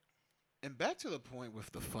 And back to the point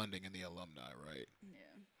with the funding and the alumni, right? Yeah.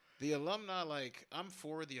 The alumni, like, I'm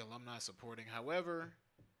for the alumni supporting. However,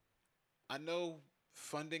 I know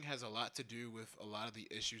funding has a lot to do with a lot of the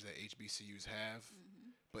issues that HBCUs have,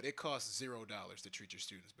 but it costs $0 to treat your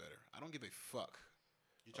students better. I don't give a fuck.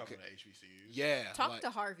 You talking Okay. to HBCUs? Yeah, Talk like,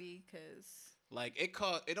 to Harvey, because like it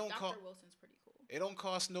don't Dr. cost Wilson's pretty cool. it don't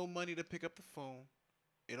cost no money to pick up the phone.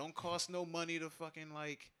 It don't cost no money to fucking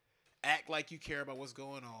like act like you care about what's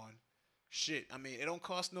going on. Shit, I mean, it don't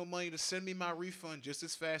cost no money to send me my refund just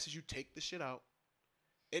as fast as you take the shit out.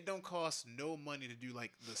 It don't cost no money to do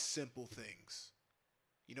like the simple things.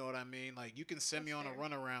 You know what I mean? Like you can send me That's on a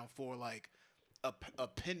fair. runaround for like a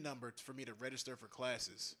pin number for me to register for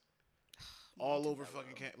classes. All over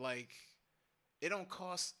fucking like it don't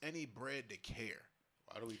cost any bread to care.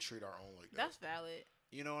 Why do we treat our own like that? That's valid.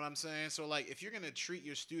 You know what I'm saying? So like if you're gonna treat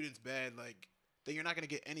your students bad, like then you're not gonna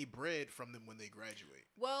get any bread from them when they graduate.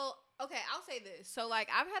 Well, okay, I'll say this. So, like,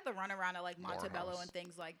 I've had the run around at, like, Montebello Morehouse. and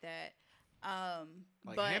things like that.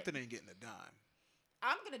 Like but Hampton ain't getting a dime.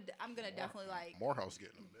 I'm gonna definitely like Morehouse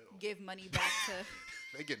getting in the middle. give money back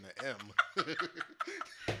They getting an M.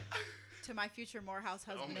 to my future Morehouse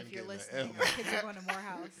husband Omen if you're getting listening. an Our kids are going to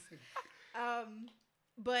Morehouse.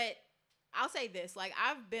 But I'll say this: like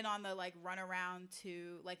I've been on the like run around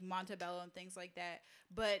to like Montebello and things like that.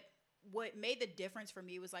 But what made the difference for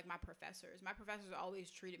me was like my professors. My professors always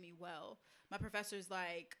treated me well. My professors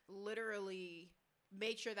like literally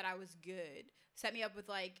made sure that I was good. Set me up with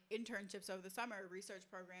like internships over the summer, research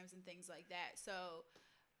programs and things like that. So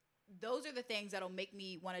those are the things that'll make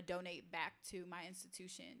me want to donate back to my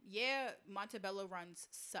institution. Yeah, Montebello runs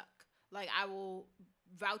suck. Like I will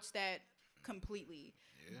vouch that completely.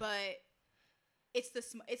 Yeah. But it's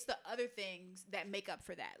the other things that make up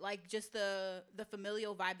for that. Like just the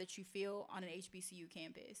familial vibe that you feel on an HBCU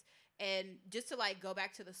campus. And just to like go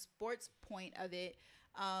back to the sports point of it,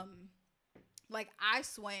 like I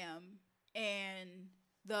swam and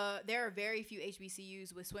there are very few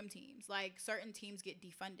HBCUs with swim teams. Like certain teams get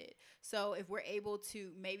defunded. So if we're able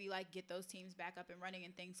to maybe like get those teams back up and running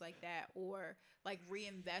and things like that, or like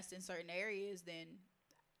reinvest in certain areas, then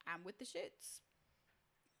I'm with the shits.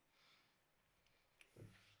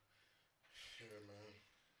 Yeah, man.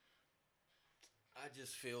 I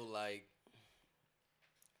just feel like,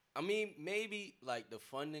 I mean, maybe like the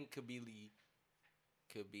funding could be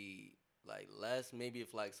like less. Maybe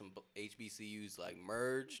if like some HBCUs like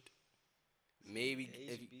merged, maybe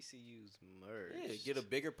if HBCUs merged. yeah, get a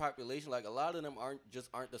bigger population. Like a lot of them aren't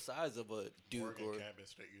the size of a Duke Morgan or Campbell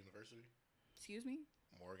State University. Excuse me?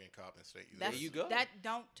 Morgan Coppin State That's, University. you go. That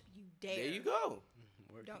don't you dare. there you go.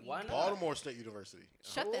 Don't Why you not? Baltimore State University.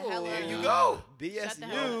 Shut the hell up. There you go. Shut the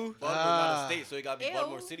hell BSU. Baltimore's not a Ah. state, so it got to be Ew.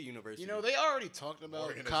 Baltimore City University. You know, they already talked about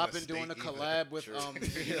Morgan is Coppin a doing a state either. collab with True.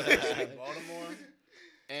 University of Baltimore. Coppin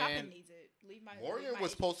And needs it. Leave my Morgan leave my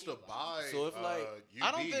was supposed to HBCU alone. buy So if, like,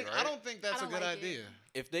 UD, I don't think that's I a don't good like it. idea.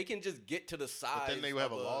 if they can just get to the size But then they would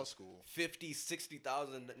have a of law school. 50,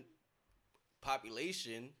 60,000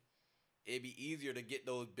 population, it'd be easier to get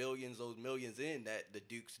those billions, those millions in that the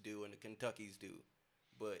Dukes do and the Kentuckys do.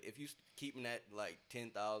 But if you keeping that like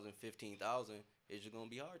 10,000, 15,000, it's just gonna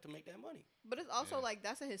be hard to make that money. But it's also Yeah. like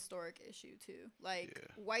that's a historic issue too. Like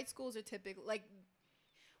Yeah. white schools are typically like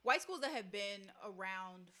white schools that have been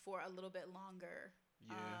around for a little bit longer.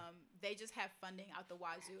 Yeah. They just have funding out the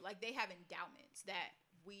wazoo. Like they have endowments that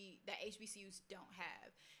HBCUs don't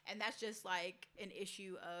have, and that's just like an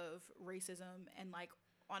issue of racism and like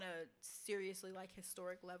on a seriously like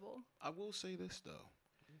historic level. I will say this though.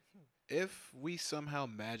 If we somehow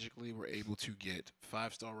magically were able to get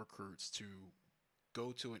 5-star recruits to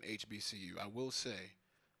go to an HBCU, I will say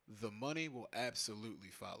the money will absolutely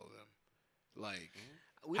follow them. Like,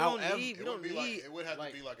 We However, don't need. We It don't would be like, need. it would have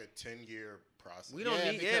like- to be like a 10-year process. We don't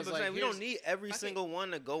Yeah, need. because, Yeah, but like, like, we don't here's- need every Fuck it. single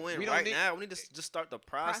one to go in We don't right need- now. We need to just start the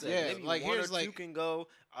process. Yeah, Maybe like, one or here's, two like- can go.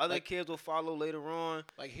 Other like- kids will follow later on.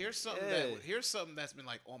 Like here's something Yeah. here's something that's been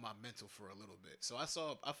like on my mental for a little bit. So I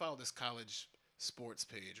followed this college sports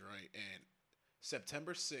page, right? And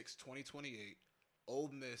September 6th, 2028,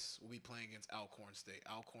 Old Miss will be playing against Alcorn State.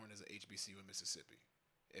 Alcorn is a HBCU in Mississippi.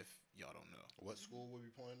 If y'all don't know. What school would be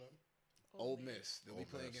playing them? Old Miss. They'll be Ole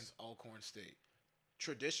playing Miss. against Alcorn State.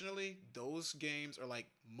 Traditionally, those games are like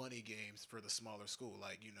money games for the smaller school.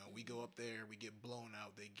 Like, you know, we go up there, we get blown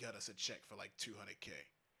out, they got us a check for like $200K.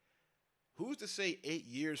 Who's to say 8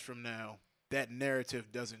 years from now that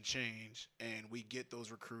narrative doesn't change and we get those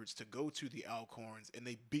recruits to go to the Alcorns and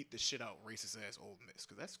they beat the shit out racist ass Old Miss?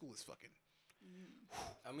 Because that school is fucking.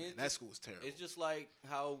 I mean, That school is terrible. it's just like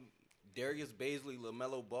how Darius Baisley,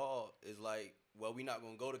 LaMelo Ball is like, well, we're not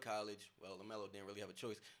going to go to college. Well, LaMelo didn't really have a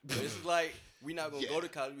choice. But it's like, we're not going to go to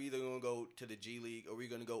college. We're either going to go to the G League or we're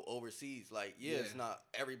going to go overseas. Like, yeah, it's Yeah. not,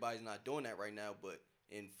 everybody's not doing that right now. But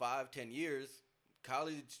in 5-10 years,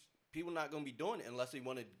 college, people not going to be doing it unless they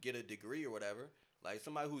want to get a degree or whatever. Like,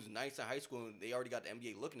 somebody who's nice in high school and they already got the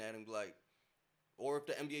NBA looking at him, like, or if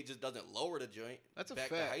the NBA just doesn't lower the joint That's a back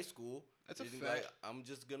fact. to high school, That's a just be fact. like, I'm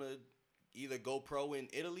just going to either go pro in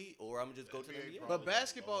Italy or I'm just go to the NBA NBA. pro. But Probably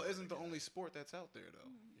basketball lower isn't the again. only sport that's out there, though.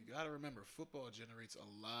 You got to remember, football generates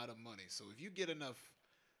a lot of money. So if you get enough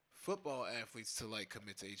football athletes to like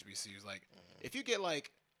commit to HBCUs, like if you get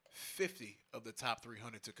like 50 of the top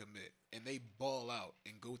 300 to commit and they ball out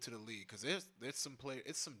and go to the league, because there's some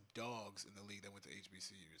it's some dogs in the league that went to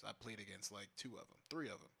HBCUs. I played against like 2 of them, 3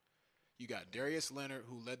 of them. You got Darius Leonard,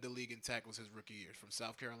 who led the league in tackles his rookie year from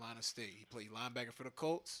South Carolina State. He played linebacker for the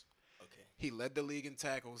Colts. Okay. He led the league in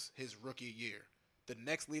tackles his rookie year. The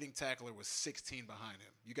next leading tackler was 16 behind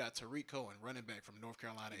him. You got Tariq Cohen, running back from North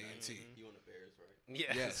Carolina A&T. You on the Bears, right?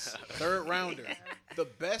 Yes, third rounder. The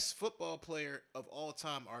best football player of all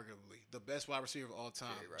time, arguably. The best wide receiver of all time.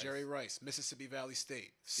 Jerry Rice, Mississippi Valley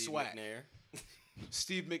State. Steve Swag. McNair.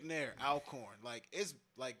 Steve McNair, Alcorn.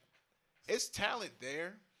 It's talent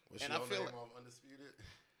there. What's And your I feel name like of Undisputed?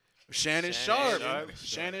 Shannon Shannon Sharp. Sharp.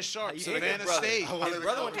 Shannon Sharp. You Savannah brother. State. I wanted His to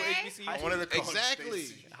brother call went to Okay. HBCU. I wanted to call him Exactly.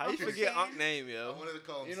 Stacy. How you Okay. forget Unc name, I yo? wanted to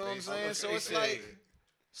call him You know what I'm Stacy. saying? So it's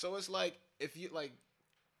Stacy. like, if you like,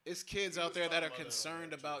 it's kids We out was there that talking are about that on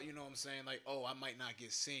concerned there, too. about, you know what I'm saying? Like, oh, I might not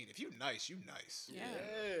get seen. If you nice, you nice. Yeah.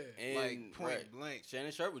 And Like, point blank.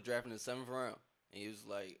 Shannon Sharp was drafted in the 7th round, and he was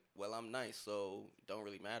like, "Well, I'm nice, so it don't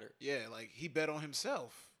really matter." Yeah, like he bet on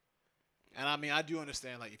himself. And I mean, I do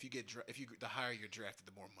understand. Like, the higher you're drafted,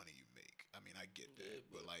 the more money you make. I mean, I get that. Yeah,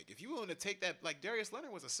 But like, if you willing to take that, like Darius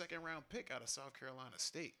Leonard was a 2nd-round pick out of South Carolina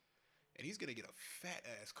State, and he's gonna get a fat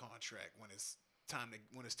ass contract when it's time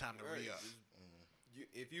to Right. re up.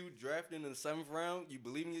 If you drafted in the 7th round, you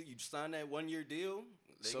believe in it, you sign that 1-year deal.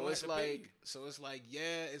 So it's like,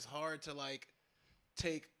 yeah, it's hard to like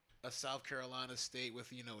take a South Carolina State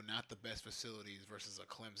with, you know, not the best facilities versus a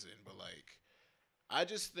Clemson, but like, I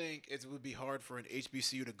just think it would be hard for an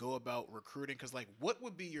HBCU to go about recruiting because, like, what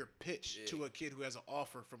would be your pitch to a kid who has an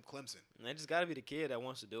offer from Clemson? And it just got to be the kid that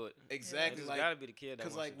wants to do it. It Exactly, just like, got to be the kid that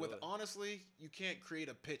because, wants like, to do with it. honestly, you can't create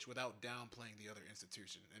a pitch without downplaying the other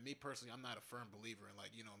institution. And me personally, I'm not a firm believer in,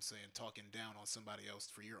 like, you know what I'm saying, talking down on somebody else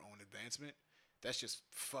for your own advancement. That's just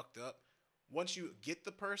fucked up. Once you get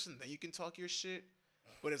the person, then you can talk your shit.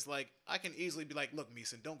 But it's like, I can easily be like, look,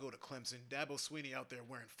 Meeson, don't go to Clemson. Dabo Sweeney out there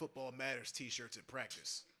wearing Football Matters t-shirts at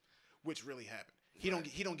practice, which really happened. He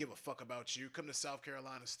don't give a fuck about you. Come to South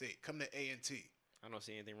Carolina State. Come to A&T. I don't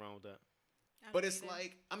see anything wrong with that. But it's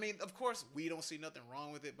like, I mean, of course, we don't see nothing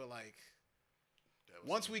wrong with it, but like,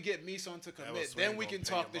 once we get Meeson to commit, Sweeney then we gonna can pay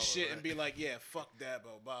talk him the all shit of and that. be like, yeah, fuck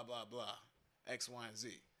Dabo, blah, blah, blah, X, Y, and Z.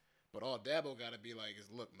 But all Dabo got to be like is,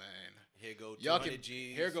 look, man, Here go 200 y'all can,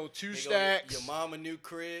 G's. here go 2 Here stacks. Your mama new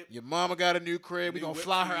crib. Your mama got a new crib. We New gonna whip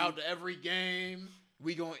fly her for you. out to every game.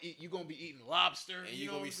 We gonna eat. You gonna be eating lobster. And you you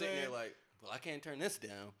know gonna what be I'm sitting saying? there like, well, I can't turn this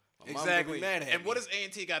down. My mom Exactly. Gonna be mad at And what me. does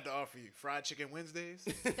A&T got to offer you? Fried chicken Wednesdays.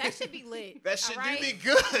 That should be lit. That shit all right? do be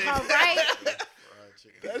good. All right. Fried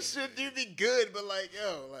chicken. That shit do be good, but like,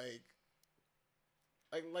 yo, like,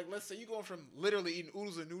 let's say you going from literally eating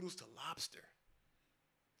oodles and noodles to lobster.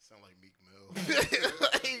 Sound like Meek Mill.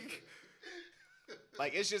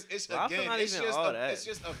 Like it's Lobster's again, not it's even just all a, that. it's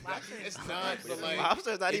just a, Lobster it's is not, but like,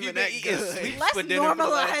 Lobster's not If you even been that eating good. sweets Let's for dinner for the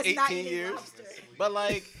last normalize not 18 eating years. lobster. but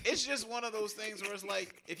like, it's just one of those things where it's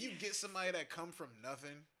like, if you get somebody that come from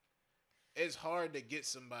nothing, it's hard to get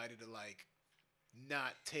somebody to like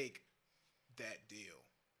not take that deal.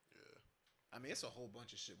 I mean, it's a whole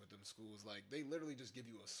bunch of shit with them schools. Like, they literally just give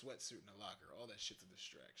you a sweatsuit and a locker. All that shit's a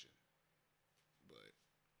distraction.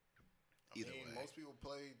 But either way, most people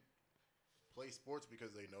play sports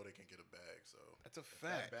because they know they can get a bag. So that's a if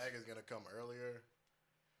fact. that bag is gonna come earlier,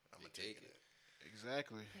 I'm They gonna take take it. it.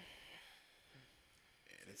 Exactly.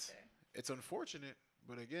 And it's unfortunate,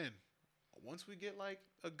 but again, once we get like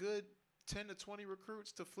a good 10 to 20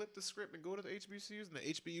 recruits to flip the script and go to the HBCUs, and the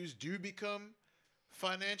HBUs do become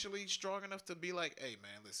financially strong enough to be like, hey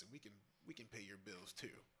man, listen, we can pay your bills too.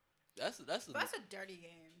 That's But that's a dirty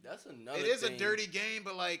game. that's another. It is a thing. dirty game,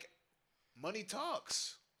 but like, money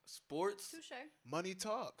talks. Sports. Touche. Money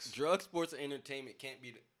talks. Drug sports and entertainment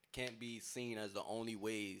can't be seen as the only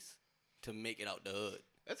ways to make it out the hood.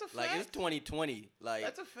 That's a fact. Like it's 2020. Like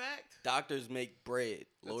That's a fact. doctors make bread,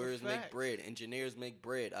 That's a lawyers make fact. bread, engineers make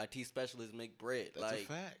bread, IT specialists make bread. That's like a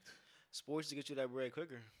fact. Sports to get you that bread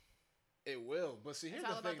quicker. It will, but see, here's It's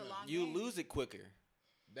all the about thing. the though. long you game. lose it quicker.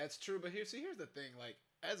 That's true, but here's the thing. Like,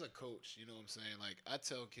 as a coach, you know what I'm saying? Like, I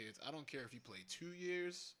tell kids, I don't care if you play 2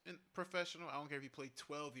 years in professional. I don't care if you play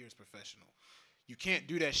 12 years professional. You can't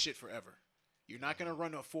do that shit forever. You're not gonna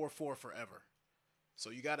run a 4-4 forever. So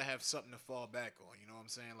you got to have something to fall back on. You know what I'm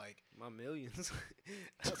saying? Like, My millions.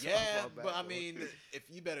 That's what I yeah, fall back but I on. mean, if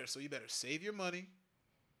you better save your money.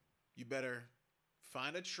 You better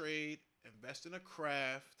find a trade, invest in a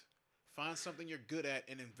craft, find something you're good at,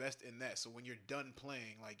 and invest in that. So when you're done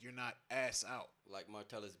playing, like, you're not ass out. Like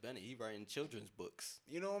Martellus Bennett, he writing children's books.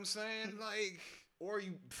 You know what I'm saying? Like, or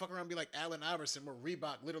you fuck around and be like Allen Iverson, where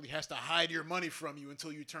Reebok literally has to hide your money from you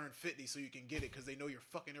until you turn 50 so you can get it because they know you're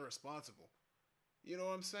fucking irresponsible. You know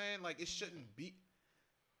what I'm saying? Like, it shouldn't be.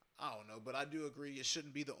 I don't know, but I do agree it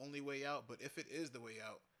shouldn't be the only way out. But if it is the way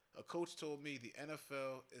out, a coach told me the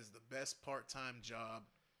NFL is the best part-time job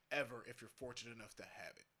ever if you're fortunate enough to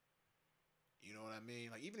have it. You know what I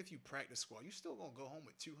mean? Like, even if you practice squad, you still gonna go home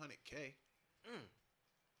with $200K.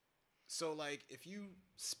 So like if you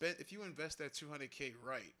invest that 200K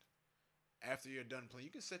right after you're done playing,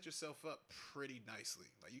 you can set yourself up pretty nicely.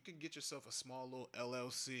 Like you can get yourself a small little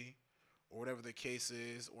LLC or whatever the case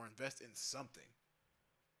is, or invest in something.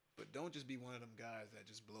 But don't just be one of them guys that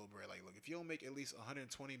just blow bread. Like, look, if you don't make at least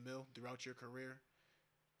 120 mil throughout your career,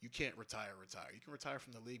 you can't retire. You can retire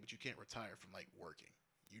from the league, but you can't retire from like working.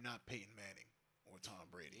 You're not Peyton Manning or Tom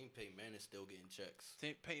Brady. Even Peyton Manning's still getting checks.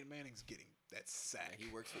 Peyton Manning's getting that sack.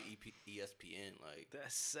 He works for ESPN. Like,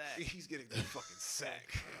 That sack. He's getting that fucking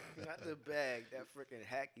sack. Not the bag. That freaking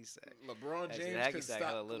hacky sack. LeBron Actually, James the could hacky sack stop.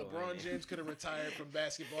 hella little, LeBron man. James could have retired from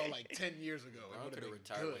basketball like 10 years ago. It Brown would've could have been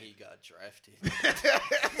retired good. when he got drafted.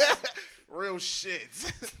 Real shit.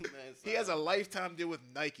 Man, He has a lifetime deal with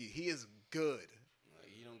Nike. He is good.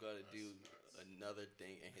 Like, you don't got to do another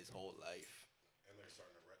thing in his whole life. And they're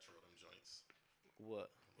starting to retro them joints.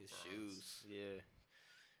 What? His shoes. Yeah.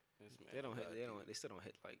 This man They don't hit. gotta They do- don't. They still don't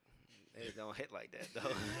hit like. They don't hit like that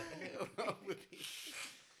though. wrong with me?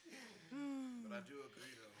 But I do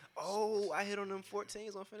agree though. Oh, I hit on them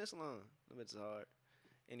 14s on finish line. Them bitches hard.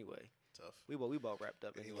 Anyway, Tough. we about wrapped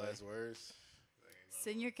up Any anyway. last words?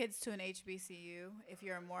 Send your kids to an HBCU. If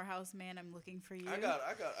you're a Morehouse man, I'm looking for you. I got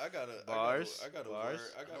Bars. I got a Bars. word.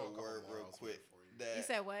 I got know a a couple word more real housemen quick. for you. That You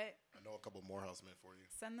said what? I know a couple more housemen for you.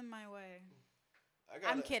 Send them my way. I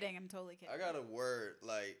got I'm kidding. I'm totally kidding. I got a word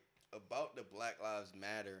like about the Black Lives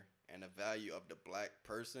Matter and the value of the black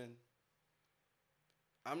person.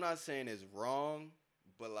 I'm not saying it's wrong,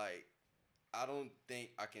 but like I don't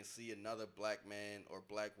think I can see another black man or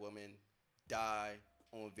black woman die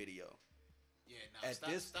on video. Yeah, no. At Stop,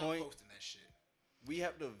 this stop point- posting that shit. We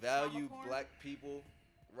have to value porn? black people,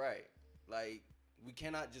 right? Like we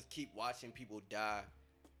cannot just keep watching people die,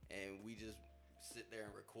 and we just sit there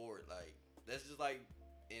and record. Like that's just like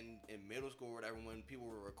in middle school or whatever when people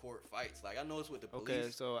would record fights. Like I know it's with the police.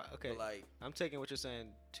 Okay, so okay, But like I'm taking what you're saying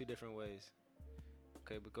two different ways.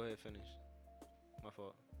 Okay, but go ahead, finish. My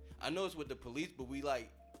fault. I know it's with the police, but we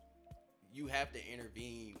like you have to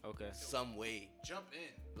intervene Okay. some way. Jump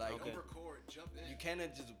in. Like Okay. Don't record. Jump in. you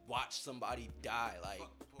cannot just watch somebody die. Like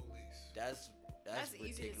Fuck the police. that's That's easy to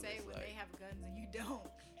ridiculous. say when like, they have guns and you don't.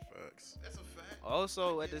 Facts. That's a fact.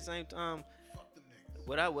 Also, at the same time, Fuck them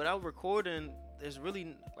niggas. without recording, there's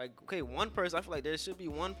really like okay, one person. I feel like there should be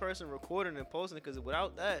one person recording and posting it because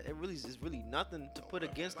without that, it really is really nothing to put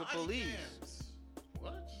against the Body police. cams.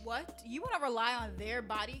 What? What? You want to rely on their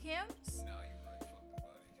body cams? No, you're right. Fuck the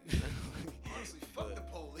body cams. Honestly, fuck the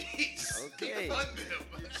police. Okay. Fuck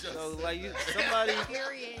them. So like you, somebody.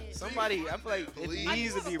 Period. Somebody, I feel like it Police.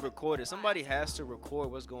 needs to be recorded. Somebody has to record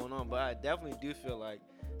what's going on. But I definitely do feel like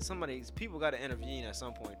people got to intervene at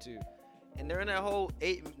some point too. And during that whole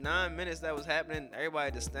 8-9 minutes that was happening,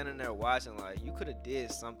 everybody just standing there watching. Like you could have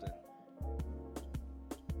did something.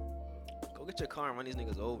 Go get your car and run these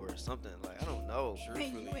niggas over or something. Like I don't know. You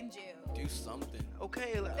truthfully, in jail. do something.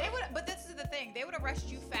 Okay, like, They would, but this is the thing. They would arrest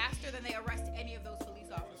you faster than they arrest any of those police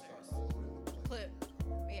officers. Clip.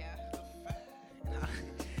 Yeah.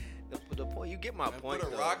 the point. You get my Man, point.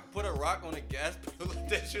 put a rock on the gas pedal.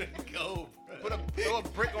 That shouldn't go. Bro. Throw a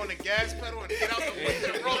brick on the gas pedal and get out the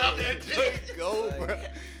window and roll out that dick. Go, bro.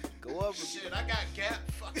 Go up. Shit, I got gap.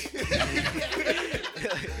 Fuck it.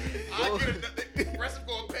 I'll get another. Rest of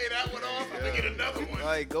gonna pay that one off. I'm gonna get another one.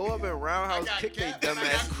 Like go up and I roundhouse got kick they gap and I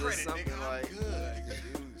got dumbasses or credit, something nigga. I'm like. good.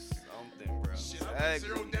 Do something, bro. Shit, I put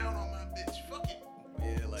zero Exactly. down on my bitch. Fuck it.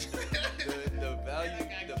 Yeah, like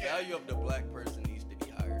the value of the black person needs to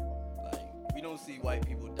be higher. Like we don't see white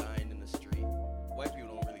people dying in the street. White people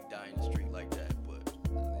don't really die in the street like that, but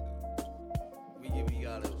we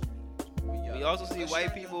gotta. We also see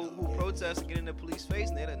white people who protest and get in the police face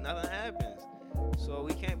and then nothing happens. So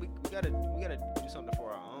we can't. We gotta do something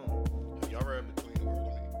for our own. Have y'all read Between the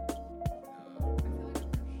World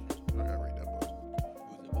and Me? I gotta read that book.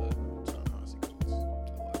 Who's it by? Ta-Nehisi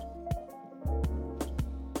Coates.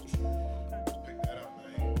 Pick that up,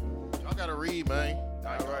 man. Y'all gotta read, man.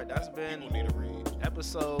 All right, that's been People need to read.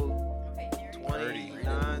 episode Okay, here.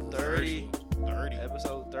 29, 30. 30.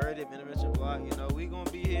 Episode 30 of Intervention Block. You know, we gonna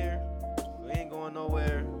be here. We ain't going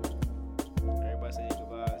nowhere. Everybody say your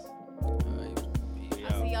goodbyes. Alright, We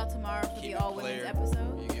I'll out. see y'all tomorrow for Keep the it all women's clear.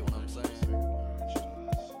 episode. You get what I'm saying?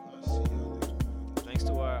 I'll see y'all later. Thanks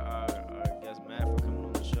to our guest Matt for coming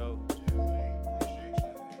on the show.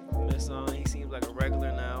 Miss he seems like a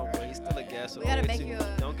regular now, but he's still a guest. So We gotta don't make get you too,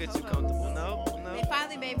 a don't get too co-host. comfortable. No, no. They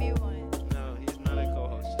finally made me one.